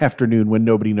 in the afternoon when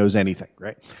nobody knows anything,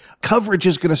 right? Coverage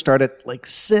is going to start at like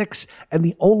 6, and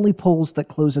the only polls that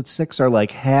close at 6 are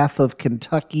like half of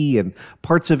Kentucky and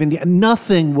parts of India.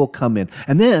 Nothing will come in.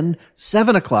 And then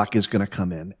 7 o'clock is going to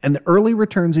come in, and the early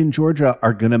returns in Georgia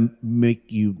are going to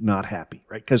make you not happy,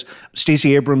 right? Because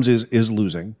Stacey Abrams is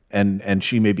losing, and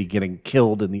she may be getting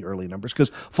killed in the early numbers because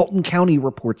Fulton County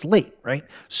reports late, right?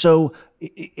 So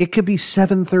it could be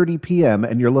 7:30 p.m.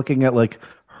 and you're looking at like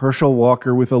Herschel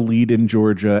Walker with a lead in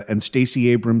Georgia and Stacey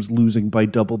Abrams losing by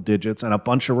double digits and a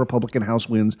bunch of Republican House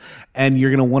wins, and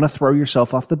you're going to want to throw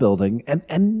yourself off the building,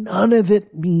 and none of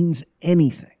it means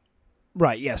anything.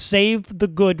 Right, yeah. Save the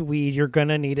good weed. You're going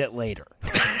to need it later.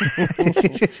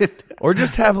 Or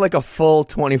just have like a full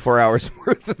 24 hours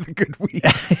worth of the good weed.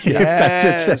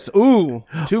 Yes. Ooh,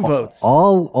 2 votes.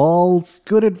 All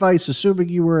good advice, assuming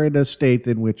you were in a state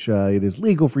in which it is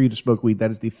legal for you to smoke weed. That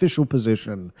is the official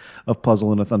position of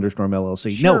Puzzle in a Thunderstorm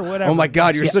LLC. Sure, no. whatever. Oh my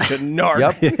God, you're such a narc.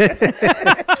 Yep.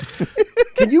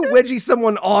 Can you wedgie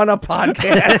someone on a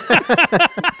podcast?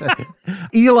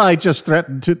 Eli just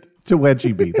threatened to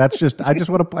wedgie me. That's just I just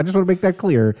want to make that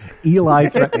clear. Eli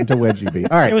threatened to wedgie me.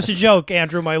 All right. It was a joke,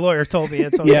 Andrew. My lawyer told me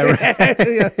it's okay.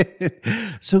 Yeah, right.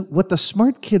 So what the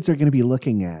smart kids are going to be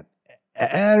looking at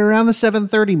around the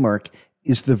 7:30 mark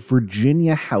is the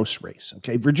Virginia House race.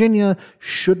 Okay, Virginia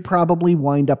should probably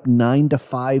wind up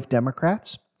 9-5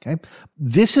 Democrats. Okay,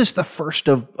 this is the first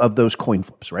of those coin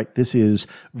flips, right? This is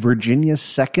Virginia's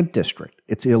 2nd district.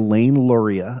 It's Elaine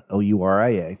Luria,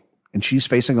 Luria, and she's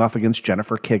facing off against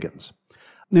Jennifer Kiggins.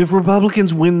 If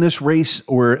Republicans win this race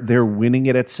or they're winning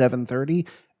it at 7:30,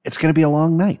 it's going to be a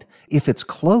long night. If it's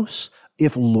close,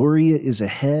 if Luria is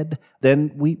ahead,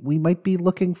 then we might be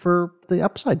looking for the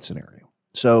upside scenario.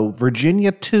 So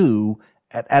Virginia 2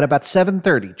 at about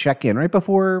 7:30, check in right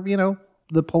before,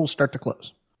 the polls start to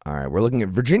close. All right, we're looking at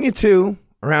Virginia 2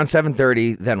 around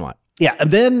 7:30. Then what? Yeah, and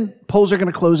then polls are going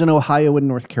to close in Ohio and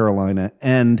North Carolina,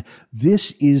 and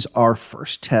this is our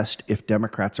first test if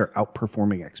Democrats are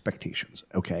outperforming expectations.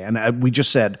 Okay, and we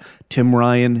just said Tim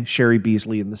Ryan, Sherry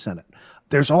Beasley in the Senate.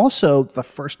 There's also the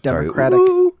first Democratic.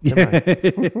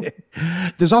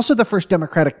 There's also the first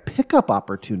Democratic pickup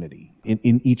opportunity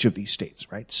in each of these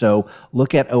states, right? So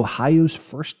look at Ohio's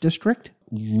 1st district.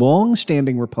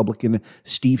 Long-standing Republican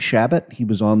Steve Chabot. He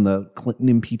was on the Clinton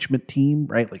impeachment team,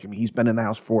 right? He's been in the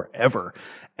House forever.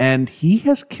 And he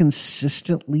has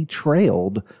consistently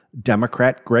trailed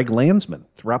Democrat Greg Landsman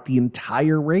throughout the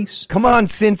entire race. Come on,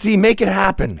 Cincy, make it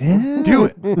happen. Yeah. Do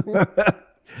it.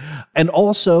 And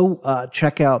also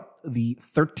check out the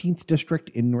 13th district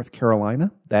in North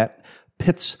Carolina that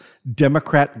pits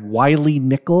Democrat Wiley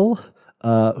Nickel,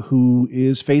 who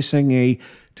is facing a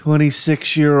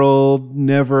 26-year-old,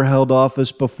 never held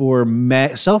office before,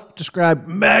 self-described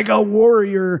MAGA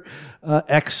warrior,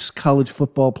 ex-college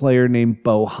football player named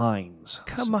Bo Hines.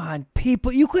 Come on,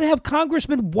 people. You could have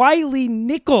Congressman Wiley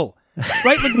Nickel,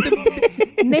 right?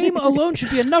 The name alone should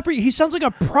be enough for you. He sounds like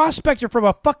a prospector from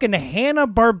a fucking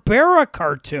Hanna-Barbera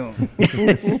cartoon.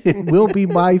 Will be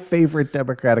my favorite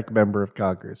Democratic member of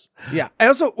Congress. Yeah. I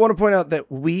also want to point out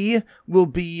that we will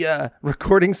be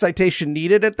recording Citation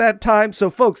Needed at that time. So,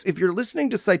 folks, if you're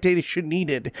listening to Citation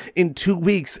Needed in 2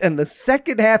 weeks and the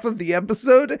second half of the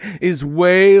episode is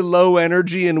way low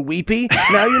energy and weepy,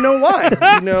 now you know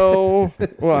why. You know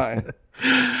why.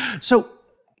 So,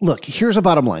 look, here's a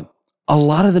bottom line. A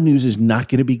lot of the news is not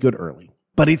going to be good early,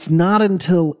 but it's not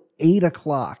until 8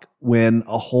 o'clock, when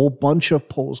a whole bunch of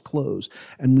polls close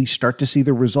and we start to see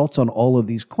the results on all of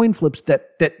these coin flips,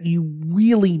 that you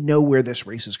really know where this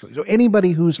race is going. So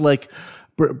anybody who's like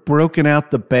broken out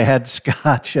the bad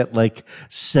scotch at like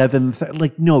 7th,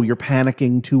 like, no, you're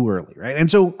panicking too early, right?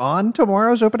 And so on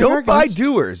tomorrow's opening Don't buy arguments,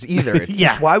 doers either. It's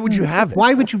just, why would you have it?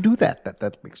 why would you do that?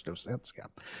 That makes no sense. Yeah.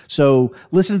 So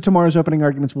listen to tomorrow's opening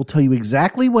arguments. We'll tell you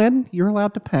exactly when you're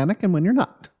allowed to panic and when you're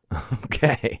not.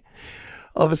 Okay.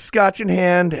 I'll have a scotch in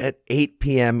hand at 8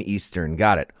 p.m. Eastern.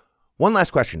 Got it. One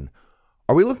last question.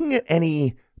 Are we looking at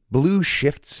any blue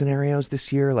shift scenarios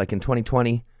this year, like in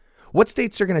 2020? What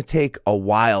states are going to take a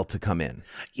while to come in?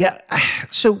 Yeah.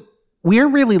 So we're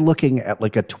really looking at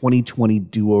like a 2020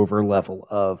 do-over level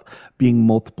of being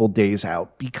multiple days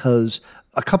out because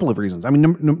a couple of reasons. I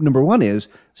mean, number one is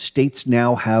states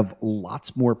now have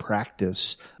lots more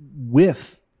practice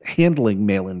with handling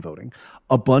mail-in voting.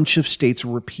 A bunch of states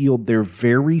repealed their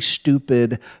very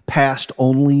stupid passed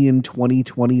only in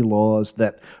 2020 laws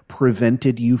that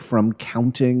prevented you from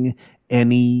counting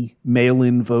any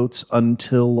mail-in votes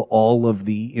until all of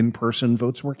the in-person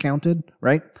votes were counted,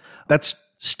 right? That's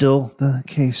still the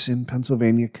case in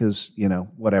Pennsylvania because,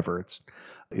 whatever, it's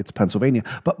Pennsylvania.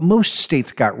 But most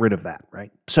states got rid of that,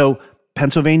 right? So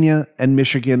Pennsylvania and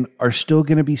Michigan are still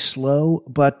going to be slow,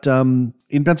 but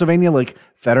in Pennsylvania, like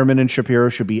Fetterman and Shapiro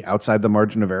should be outside the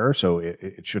margin of error, so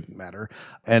it shouldn't matter.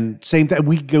 And same thing,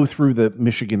 we go through the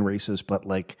Michigan races, but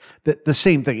like the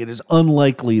same thing. It is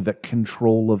unlikely that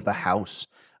control of the House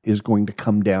is going to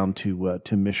come down to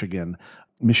Michigan.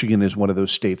 Michigan is one of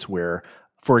those states where,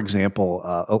 for example,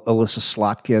 Alyssa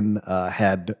Slotkin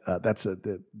had that's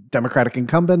the Democratic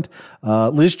incumbent.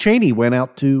 Liz Cheney went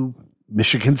out to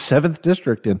Michigan's 7th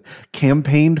district and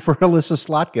campaigned for Alyssa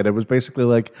Slotkin. It was basically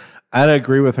like, I don't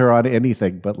agree with her on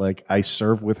anything, but like I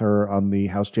serve with her on the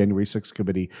House January 6th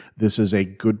committee. This is a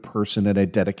good person and a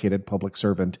dedicated public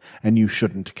servant, and you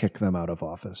shouldn't kick them out of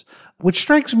office. Which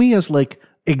strikes me as like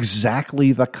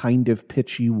exactly the kind of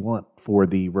pitch you want for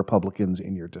the Republicans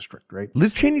in your district, right?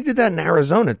 Liz Cheney did that in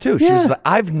Arizona, too. She was like,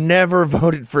 I've never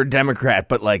voted for a Democrat,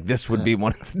 but like this would be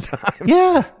one of the times.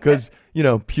 Yeah. Because,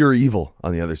 pure evil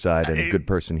on the other side and good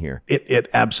person here. It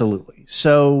absolutely.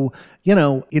 So,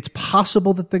 it's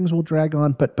possible that things will drag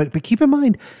on, but keep in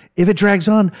mind, if it drags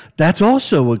on, that's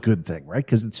also a good thing, right?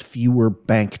 Because it's fewer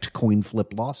banked coin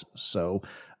flip losses. So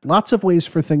lots of ways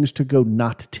for things to go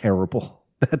not terrible.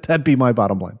 That'd be my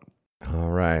bottom line.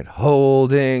 All right.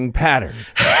 Holding pattern.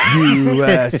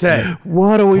 USA.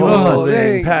 What do we want?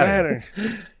 Holding pattern.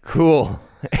 Cool.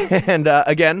 And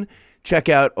again, check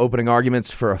out Opening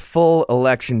Arguments for a full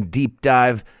election deep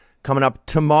dive coming up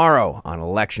tomorrow on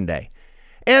Election Day.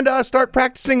 And start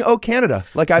practicing Oh Canada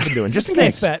like I've been doing. Just in Safe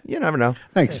case. bet. You never know.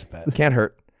 Thanks. Can't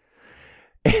hurt.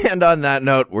 And on that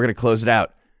note, we're going to close it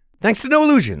out. Thanks to No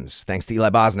Illusions. Thanks to Eli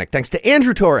Bosnick. Thanks to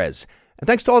Andrew Torres. And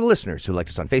thanks to all the listeners who liked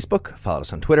us on Facebook, followed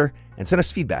us on Twitter, and sent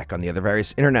us feedback on the other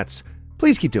various internets.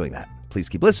 Please keep doing that. Please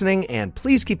keep listening, and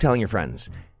please keep telling your friends.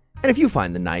 And if you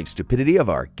find the naive stupidity of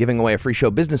our giving away a free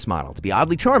show business model to be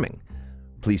oddly charming,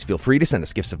 please feel free to send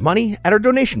us gifts of money at our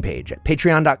donation page at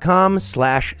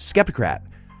patreon.com/Skepticrat.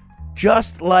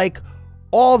 Just like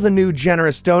all the new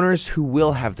generous donors who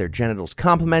will have their genitals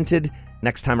complimented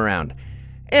next time around.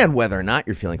 And whether or not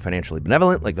you're feeling financially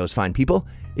benevolent like those fine people,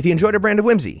 if you enjoyed our brand of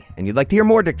whimsy and you'd like to hear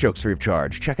more dick jokes free of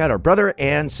charge, check out our brother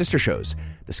and sister shows,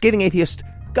 The Scathing Atheist,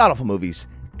 God-Awful Movies,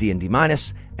 D&D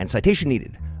Minus, and Citation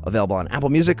Needed, available on Apple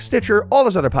Music, Stitcher, all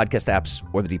those other podcast apps,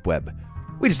 or the deep web.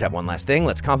 We just have one last thing.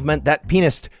 Let's compliment that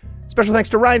pianist. Special thanks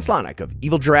to Ryan Slonick of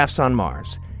Evil Giraffes on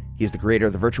Mars. He is the creator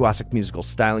of the virtuosic musical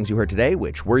stylings you heard today,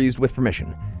 which were used with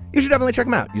permission. You should definitely check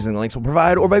them out using the links we'll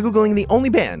provide or by Googling the only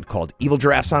band called Evil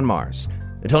Giraffes on Mars.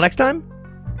 Until next time,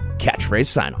 catchphrase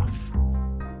sign off.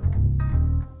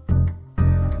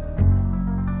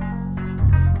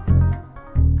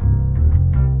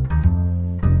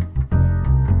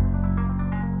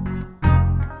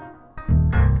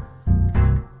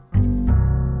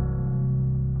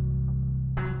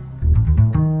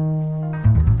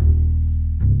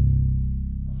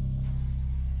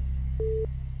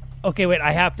 Okay, wait,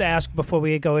 I have to ask before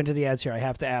we go into the ads here. I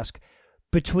have to ask,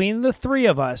 between the three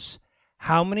of us,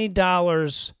 how many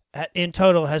dollars in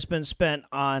total has been spent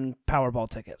on Powerball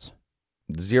tickets?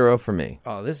 0 for me.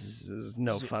 Oh, this is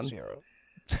no fun. 0.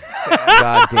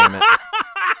 God damn it.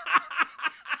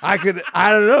 I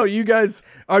don't know. You guys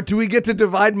do we get to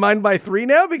divide mine by 3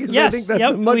 now? Because Yes, I think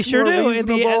that's a much we sure more do.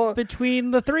 reasonable.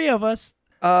 Between the three of us.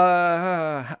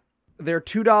 They're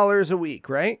 $2 a week,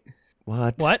 right?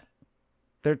 What? What?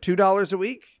 They're $2 a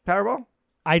week, Powerball?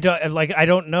 I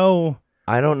don't know.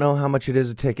 I don't know how much it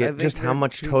is a I ticket. think Just how they're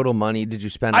much total money did you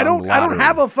spend? I on don't lottery?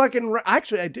 have a fucking.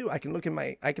 Actually, I do. I can look in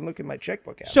my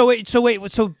checkbook app. So wait. So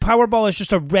Powerball is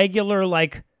just a regular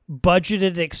like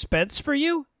budgeted expense for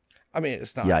you? I mean,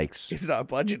 it's not. Yikes. It's not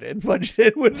budgeted.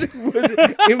 Budgeted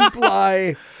would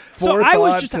imply So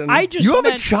I just You have a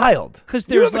meant, child. because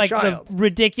You there's have a like child. the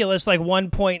ridiculous like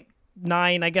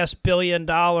 1.9 I guess billion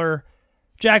dollar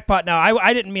jackpot. Now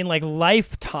I didn't mean like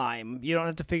lifetime. You don't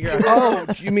have to figure out. Oh,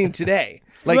 you mean today?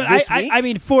 Like But this I week?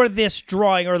 mean for this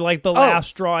drawing or like the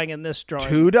last drawing in this drawing.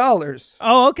 $2.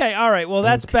 Oh, okay, all right. Well,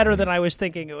 that's better than I was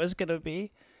thinking it was going to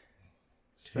be.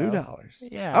 $2.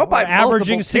 Yeah, I'll buy we're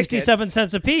averaging multiple 67 tickets.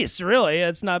 cents a piece. Really,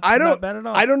 it's not. I don't. not bad at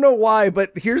all. I don't know why,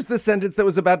 but here's the sentence that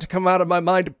was about to come out of my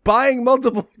mind: buying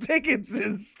multiple tickets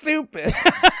is stupid.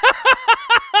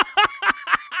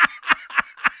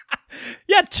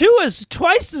 Yeah, 2 is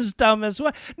twice as dumb as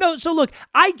 1. No, so look,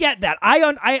 I get that.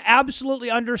 I absolutely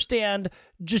understand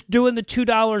just doing the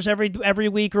 $2 every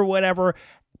week or whatever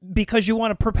because you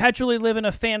want to perpetually live in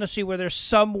a fantasy where there's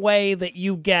some way that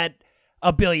you get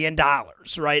 $1 billion,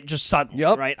 right? Just suddenly,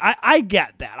 Yep. right? I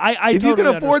get that. I If you totally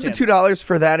can afford the understand. $2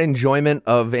 for that enjoyment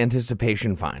of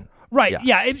anticipation, fine. Right,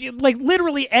 yeah. If you, like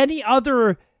literally any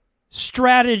other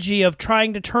strategy of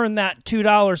trying to turn that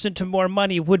 $2 into more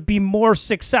money would be more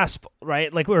successful,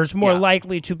 right? Like, or it's more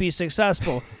likely to be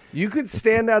successful. You could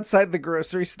stand outside the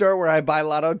grocery store where I buy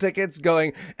lotto tickets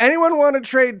going, anyone want to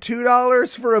trade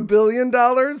 $2 for $1 billion?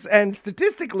 And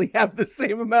statistically have the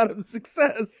same amount of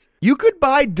success. You could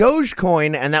buy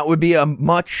Dogecoin, and that would be a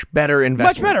much better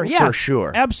investment. Much better, yeah. For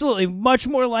sure. Absolutely. Much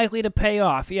more likely to pay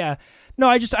off, yeah. No,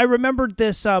 I remembered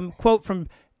this quote from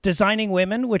Designing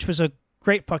Women, which was a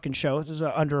great fucking show. It was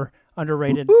an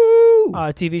underrated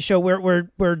TV show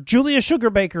where Julia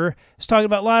Sugarbaker is talking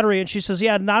about lottery, and she says,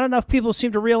 yeah, not enough people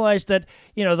seem to realize that,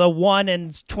 you know, the 1 in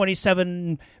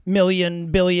 27 million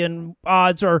billion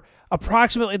odds are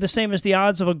approximately the same as the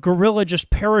odds of a gorilla just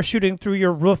parachuting through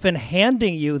your roof and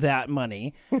handing you that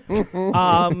money.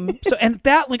 And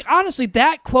that, like, honestly,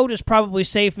 that quote has probably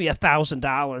saved me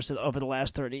 $1,000 over the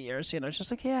last 30 years. You know, it's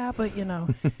just like, yeah, but you know,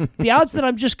 the odds that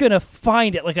I'm just going to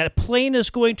find it, like a plane is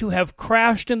going to have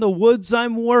crashed in the woods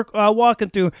I'm walking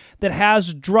through that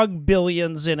has drug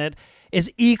billions in it,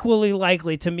 is equally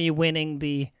likely to me winning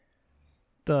the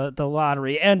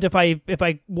lottery. And if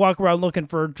I walk around looking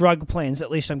for drug planes,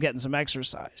 at least I'm getting some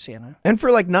exercise, you know. And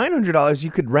for like $900,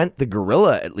 you could rent the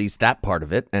gorilla, at least that part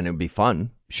of it, and it would be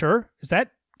fun. Sure.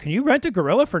 Can you rent a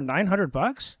gorilla for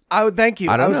 $900? I would thank you.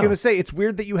 I was going to say, it's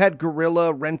weird that you had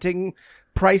gorilla renting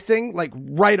pricing like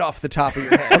right off the top of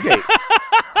your head. Okay.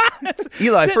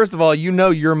 Eli, first of all, you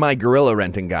know you're my gorilla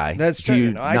renting guy. That's Do true.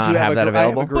 you No, I not do have have a that gor- I have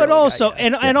a available? gorilla But also, guy,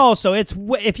 yeah. and also, it's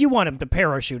if you want him to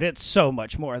parachute, it's so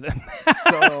much more than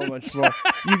that. So much more.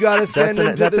 You got to send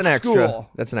him to That's the an extra. school.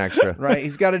 That's an extra. Right,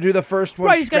 he's got to do the first one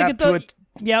Right, he's got to strapped get to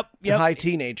the yep. a high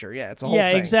teenager. Yeah, it's a whole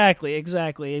Yeah, thing.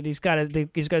 exactly. And he's got to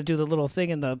do the little thing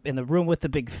in the room with the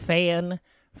big fan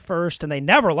first, and they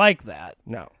never like that.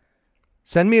 No.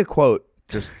 Send me a quote,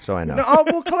 just so I know. No,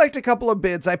 we'll collect a couple of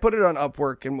bids. I put it on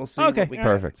Upwork, and we'll see. Okay, what we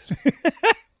Perfect.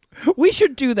 We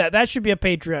should do that. That should be a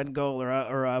Patreon goal or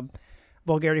a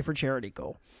Vulgarity for Charity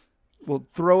goal. We'll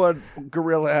throw a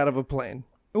gorilla out of a plane.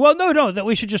 Well, no, that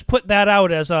we should just put that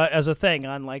out as a thing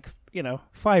on, like, you know,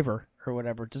 Fiverr or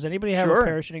whatever. Does anybody have Sure. a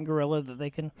parachuting gorilla that they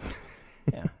can?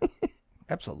 Yeah,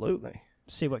 Absolutely.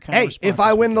 see what kind of Hey, responses if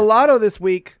I we win the get. lotto this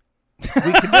week,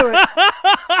 we can do it.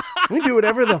 We can do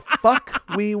whatever the fuck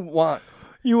we want.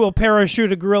 You will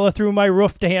parachute a gorilla through my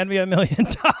roof to hand me $1 million.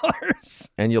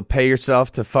 And you'll pay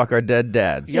yourself to fuck our dead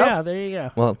dads. Yep. Yeah, there you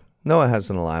go. Well, Noah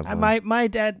has an alive one. My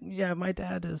dad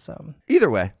is Either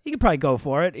way. he could probably go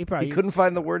for it. He probably You couldn't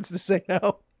find the words to say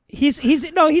no. He's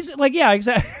like, yeah,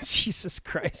 exactly. Jesus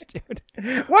Christ, dude.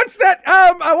 What's that?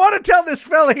 I want to tell this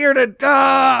fella here to.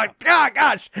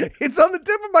 Gosh, it's on the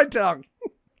tip of my tongue.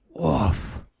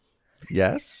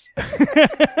 Yes?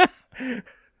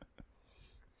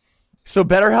 So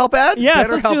BetterHelp ad? Yes,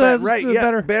 Better let's help do that. ad, Let's right? do Yeah,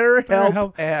 better, better help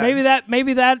help. ad.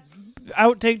 Maybe that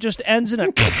outtake just ends in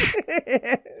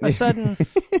a sudden.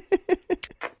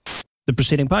 The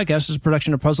preceding podcast is a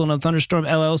production of Puzzle and a Thunderstorm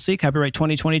LLC, copyright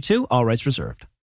 2022, all rights reserved.